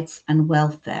people's rights and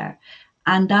welfare.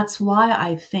 And that's why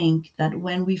I think that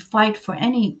when we fight for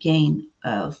any gain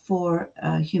for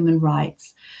human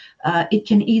rights, it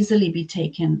can easily be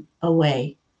taken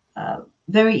away,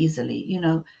 very easily.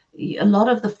 A lot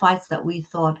of the fights that we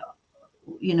thought,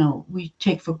 we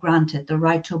take for granted, the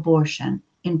right to abortion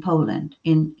in Poland,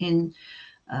 in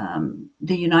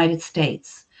the United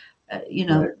States,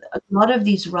 right. A lot of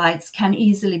these rights can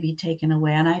easily be taken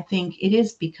away. And I think it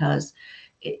is because,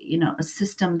 a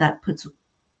system that puts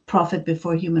profit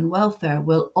before human welfare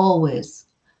will always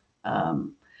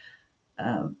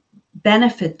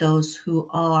benefit those who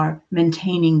are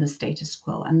maintaining the status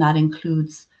quo, and that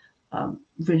includes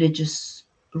religious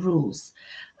rules.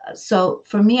 So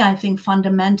for me, I think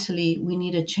fundamentally we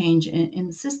need a change in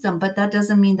the system, but that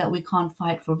doesn't mean that we can't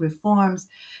fight for reforms,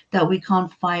 that we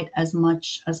can't fight as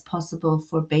much as possible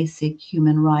for basic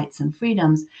human rights and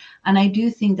freedoms. And I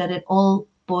do think that it all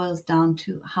boils down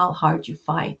to how hard you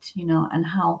fight, and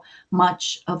how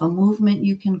much of a movement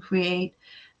you can create,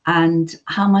 and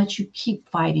how much you keep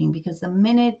fighting, because the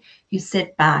minute you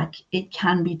sit back, it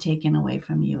can be taken away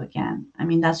from you again. I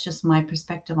mean, that's just my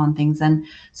perspective on things. And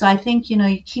so I think, you know,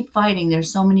 you keep fighting. There's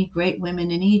so many great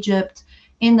women in Egypt,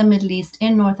 in the Middle East,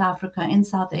 in North Africa, in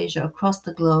South Asia, across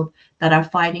the globe that are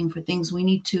fighting for things. We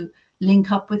need to link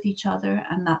up with each other.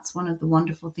 And that's one of the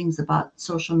wonderful things about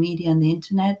social media and the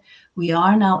internet. We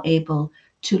are now able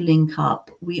to link up.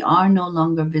 We are no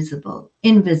longer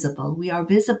invisible. We are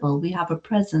visible. We have a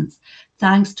presence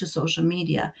thanks to social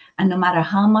media. And no matter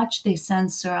how much they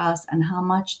censor us and how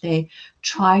much they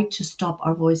try to stop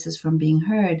our voices from being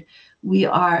heard, we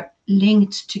are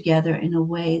linked together in a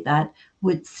way that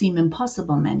would seem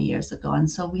impossible many years ago. And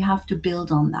so we have to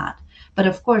build on that. But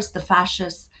of course, the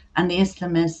fascists and the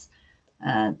Islamists,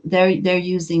 they're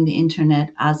using the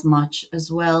internet as much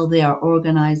as well. They are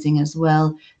organizing as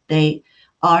well. They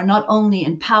are not only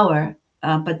in power,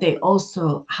 but they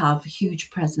also have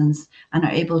huge presence and are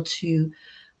able to,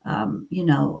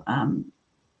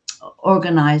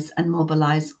 organize and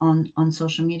mobilize on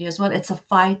social media as well. It's a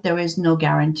fight. There is no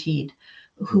guaranteed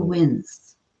who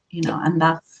wins, you know, and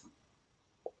that's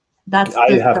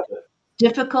the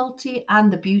difficulty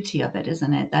and the beauty of it,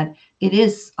 isn't it? That it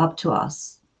is up to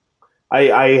us.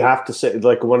 I have to say,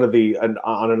 like, on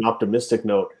an optimistic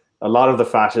note, a lot of the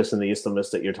fascists and the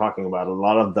Islamists that you're talking about, a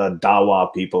lot of the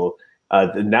Dawa people,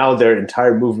 now their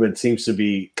entire movement seems to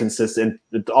be consistent,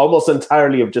 almost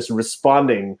entirely of just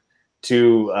responding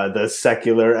to the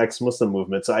secular ex-Muslim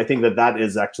movement. So I think that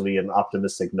is actually an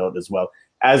optimistic note as well,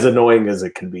 as annoying as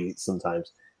it can be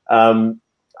sometimes.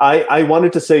 I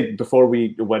wanted to say before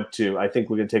we went to, I think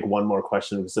we're going to take one more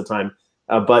question because of time.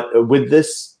 But with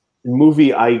this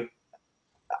movie,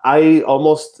 I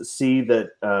almost see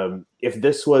that if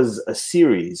this was a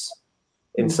series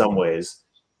in some ways,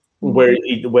 where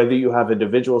whether you have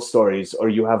individual stories or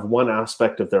you have one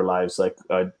aspect of their lives, like,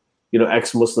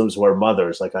 ex-Muslims who are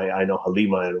mothers, like I know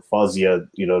Halima and Fazia,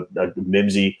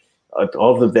 Mimzi,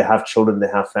 all of them, they have children, they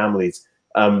have families.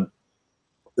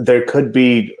 There could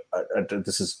be,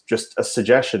 this is just a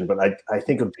suggestion, but I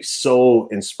think it would be so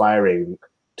inspiring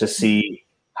to see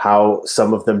how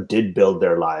some of them did build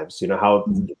their lives. How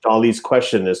Dolly's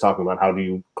question is talking about how do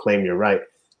you claim your right,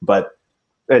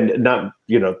 and not,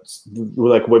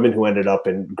 like women who ended up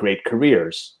in great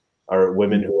careers, or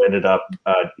women who ended up,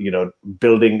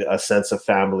 building a sense of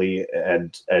family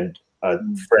and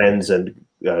friends and,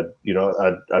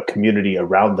 a community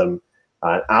around them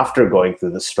after going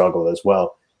through the struggle as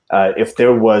well. If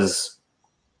there was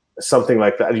something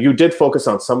like that, you did focus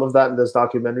on some of that in this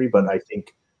documentary, but I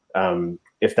think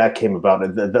if that came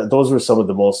about, those were some of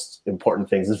the most important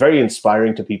things. It's very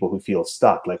inspiring to people who feel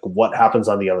stuck. Like, what happens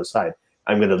on the other side?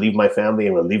 I'm going to leave my family.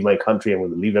 I'm going to leave my country. I'm going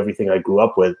to leave everything I grew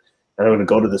up with, and I'm going to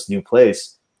go to this new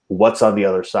place. What's on the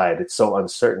other side? It's so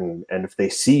uncertain. And if they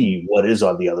see what is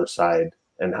on the other side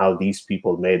and how these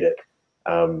people made it,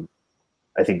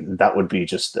 I think that would be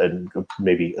just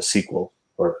maybe a sequel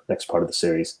or next part of the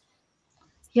series.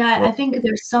 Yeah, I think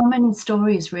there's so many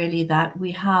stories really that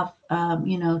we have,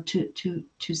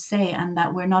 to say, and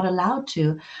that we're not allowed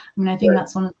to. I mean, I think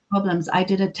that's one of the problems. I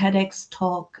did a TEDx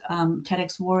talk,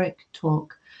 TEDx Warwick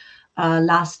talk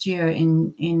last year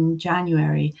in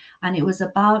January, and it was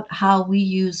about how we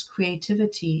use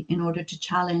creativity in order to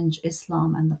challenge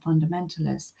Islam and the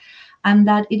fundamentalists. And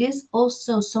that it is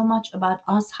also so much about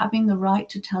us having the right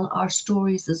to tell our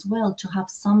stories as well, to have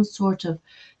some sort of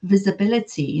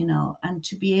visibility, and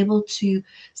to be able to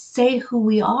say who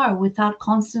we are without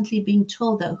constantly being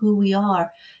told that who we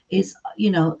are is,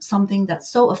 something that's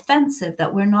so offensive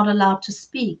that we're not allowed to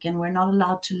speak and we're not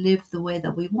allowed to live the way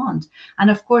that we want. And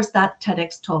of course, that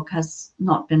TEDx talk has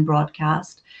not been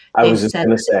broadcast. I was just going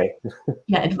to say.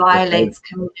 Yeah, it violates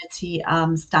community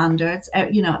standards.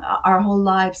 Our whole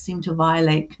lives seem to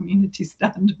violate community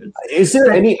standards. Is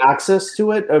there any access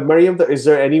to it, Maryam? Is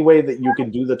there any way that you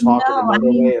can do the talk in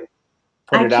another way and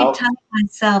put it out? I keep telling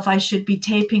myself I should be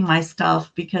taping my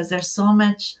stuff because there's so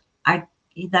much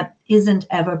that isn't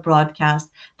ever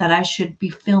broadcast that I should be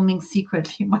filming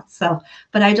secretly myself.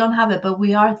 But I don't have it. But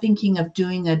we are thinking of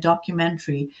doing a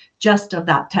documentary just of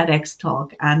that TEDx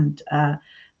talk and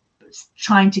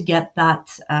trying to get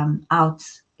that out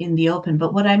in the open.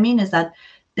 But what I mean is that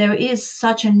there is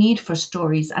such a need for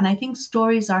stories. And I think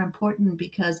stories are important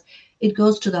because it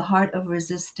goes to the heart of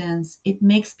resistance. It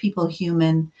makes people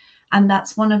human. And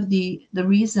that's one of the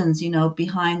reasons,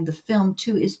 behind the film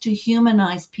too, is to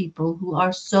humanize people who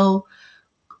are so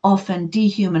often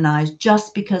dehumanized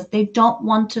just because they don't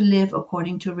want to live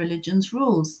according to religion's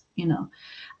rules,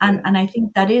 And I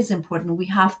think that is important. We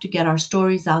have to get our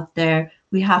stories out there.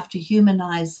 We have to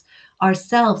humanize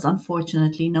ourselves,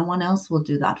 unfortunately, no one else will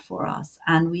do that for us.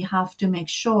 And we have to make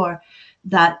sure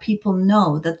that people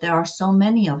know that there are so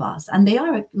many of us, and they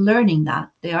are learning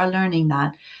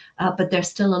that. But there's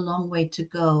still a long way to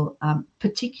go,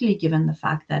 particularly given the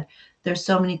fact that there's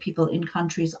so many people in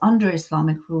countries under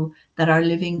Islamic rule that are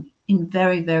living in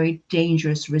very, very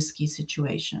dangerous, risky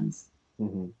situations.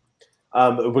 Mm-hmm.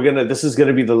 This is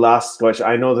gonna be the last question.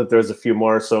 I know that there's a few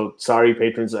more, so sorry,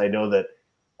 patrons. I know that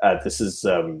this is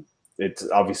it's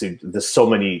obviously there's so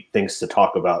many things to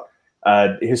talk about.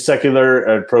 His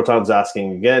secular Proton's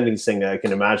asking again. He's saying, I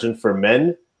can imagine for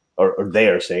men, or they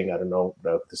are saying, I don't know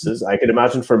what this is. I can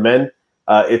imagine for men,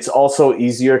 it's also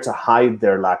easier to hide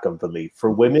their lack of belief.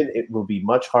 For women, it will be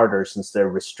much harder since they're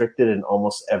restricted in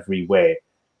almost every way.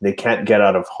 They can't get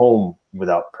out of home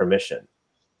without permission.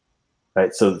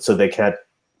 Right, so they can't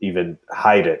even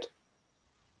hide it.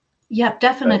 Yeah,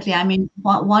 definitely. Right. I mean,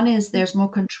 one is there's more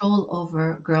control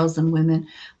over girls and women,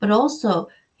 but also,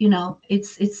 you know,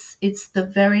 it's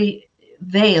the very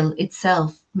veil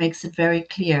itself makes it very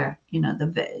clear. You know,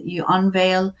 you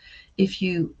unveil if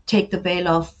you take the veil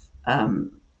off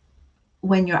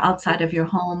when you're outside of your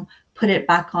home, put it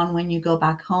back on when you go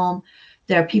back home.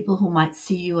 There are people who might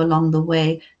see you along the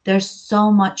way. There's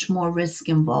so much more risk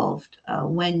involved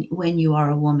when you are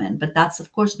a woman. But that's,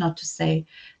 of course, not to say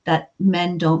that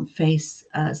men don't face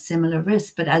similar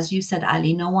risks. But as you said,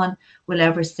 Ali, no one will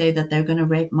ever say that they're going to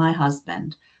rape my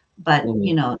husband. But,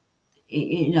 you know,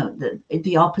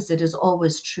 the opposite is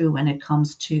always true when it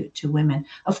comes to women.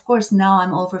 Of course, now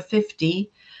I'm over 50.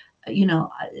 You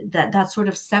know, that sort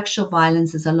of sexual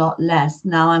violence is a lot less.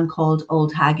 Now I'm called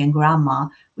old hag and grandma,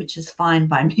 which is fine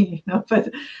by me, you know,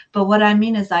 but what I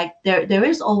mean is, like, there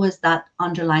is always that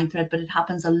underlying threat, but it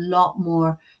happens a lot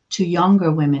more to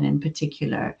younger women in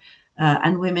particular,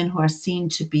 and women who are seen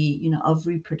to be, you know, of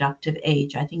reproductive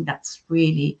age. I think that's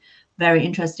really very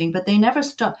interesting, but they never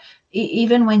stop.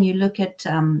 Even when you look at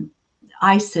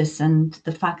ISIS and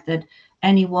the fact that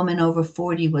any woman over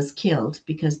 40 was killed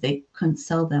because they couldn't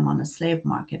sell them on a slave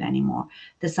market anymore.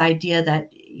 This idea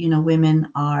that, you know,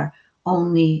 women are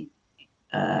only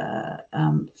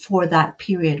for that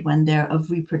period when they're of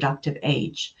reproductive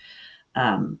age,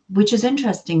 which is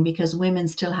interesting because women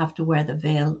still have to wear the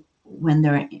veil when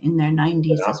they're in their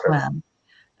 90s as well.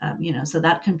 You know, so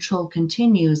that control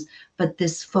continues, but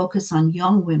this focus on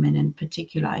young women in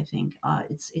particular, I think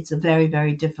it's a very,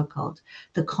 very difficult.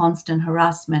 The constant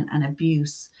harassment and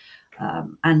abuse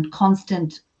and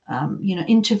constant, you know,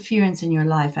 interference in your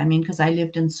life. I mean, because I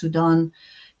lived in Sudan,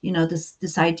 you know,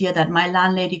 this idea that my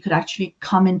landlady could actually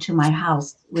come into my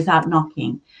house without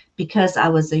knocking because I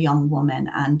was a young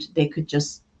woman, and they could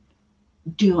just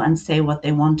do and say what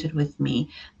they wanted with me.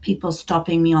 People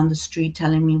stopping me on the street,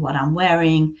 telling me what I'm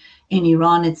wearing. In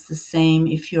Iran, it's the same.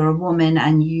 If you're a woman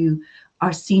and you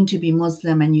are seen to be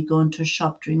Muslim and you go into a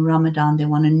shop during Ramadan, they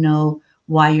want to know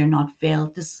why you're not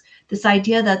veiled. This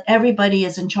idea that everybody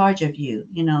is in charge of you,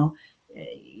 you know,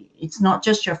 it's not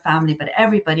just your family, but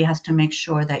everybody has to make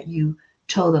sure that you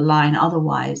toe the line.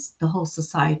 Otherwise, the whole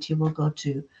society will go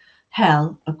to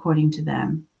hell, according to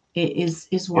them. It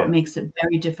is what makes it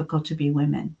very difficult to be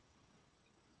women.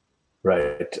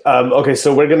 Right. Okay,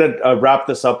 so we're going to wrap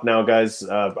this up now, guys.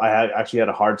 I actually had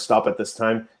a hard stop at this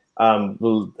time.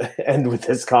 We'll end with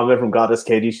this comment from Goddess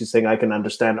Katie. She's saying, I can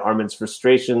understand Armin's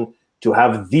frustration to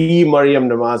have the Maryam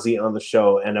Namazie on the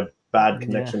show and a bad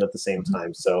connection at the same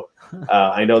time. So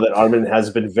I know that Armin has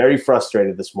been very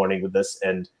frustrated this morning with this.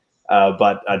 And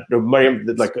but Maryam,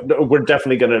 like, we're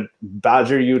definitely going to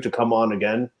badger you to come on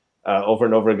again. Over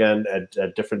and over again at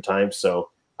different times. So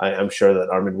I'm sure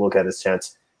that Armin will get his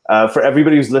chance. For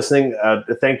everybody who's listening,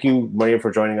 thank you, Maryam,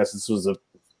 for joining us. This was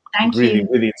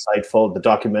really insightful. The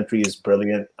documentary is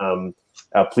brilliant.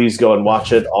 Please go and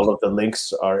watch it. All of the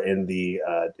links are in the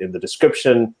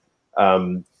description.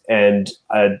 And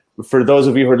for those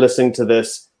of you who are listening to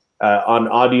this on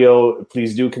audio,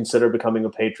 please do consider becoming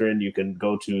a patron. You can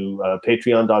go to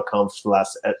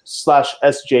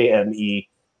patreon.com/SJME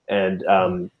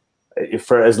and if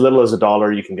for as little as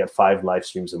 $1, you can get 5 live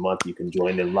streams a month. You can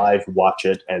join in live, watch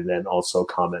it, and then also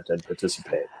comment and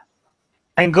participate.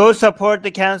 And go support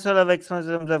the Council of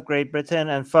Ex-Muslims of Great Britain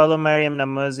and follow Maryam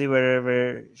Namazie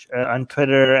wherever on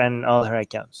Twitter and all her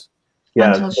accounts.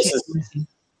 Yeah,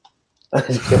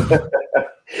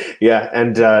 yeah,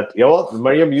 and well,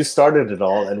 Maryam, you started it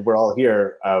all, and we're all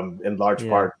here in large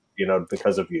part, you know,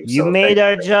 because of you. You made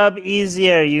our job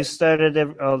easier. You started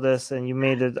all this, and you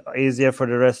made it easier for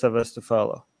the rest of us to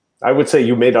follow. I would say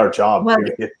you made our job. Well,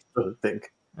 I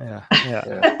think. Yeah.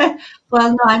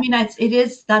 Well, no, I mean, that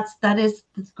is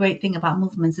the great thing about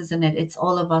movements, isn't it? It's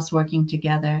all of us working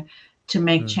together to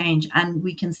make change, and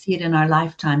we can see it in our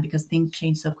lifetime because things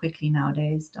change so quickly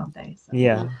nowadays, don't they? So,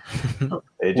 yeah.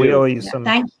 They do. We owe you yeah, some.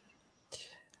 thank you.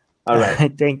 All right.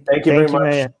 Thank you very much.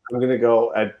 Maryam. I'm going to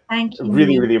go. I Thank you.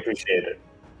 really appreciate it.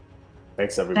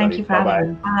 Thanks, everybody. Thank you for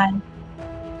having me. Bye.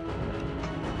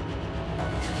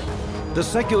 The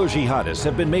secular jihadists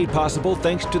have been made possible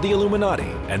thanks to the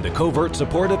Illuminati and the covert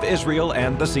support of Israel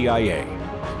and the CIA.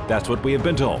 That's what we have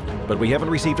been told, but we haven't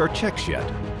received our checks yet.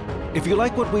 If you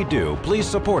like what we do, please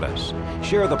support us.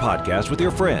 Share the podcast with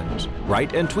your friends.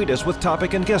 Write and tweet us with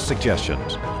topic and guest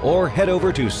suggestions. Or head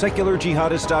over to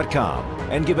secularjihadist.com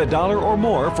and give $1 or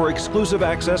more for exclusive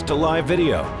access to live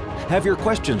video. Have your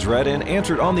questions read and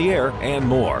answered on the air, and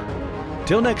more.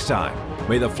 Till next time,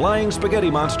 may the flying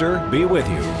spaghetti monster be with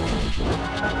you.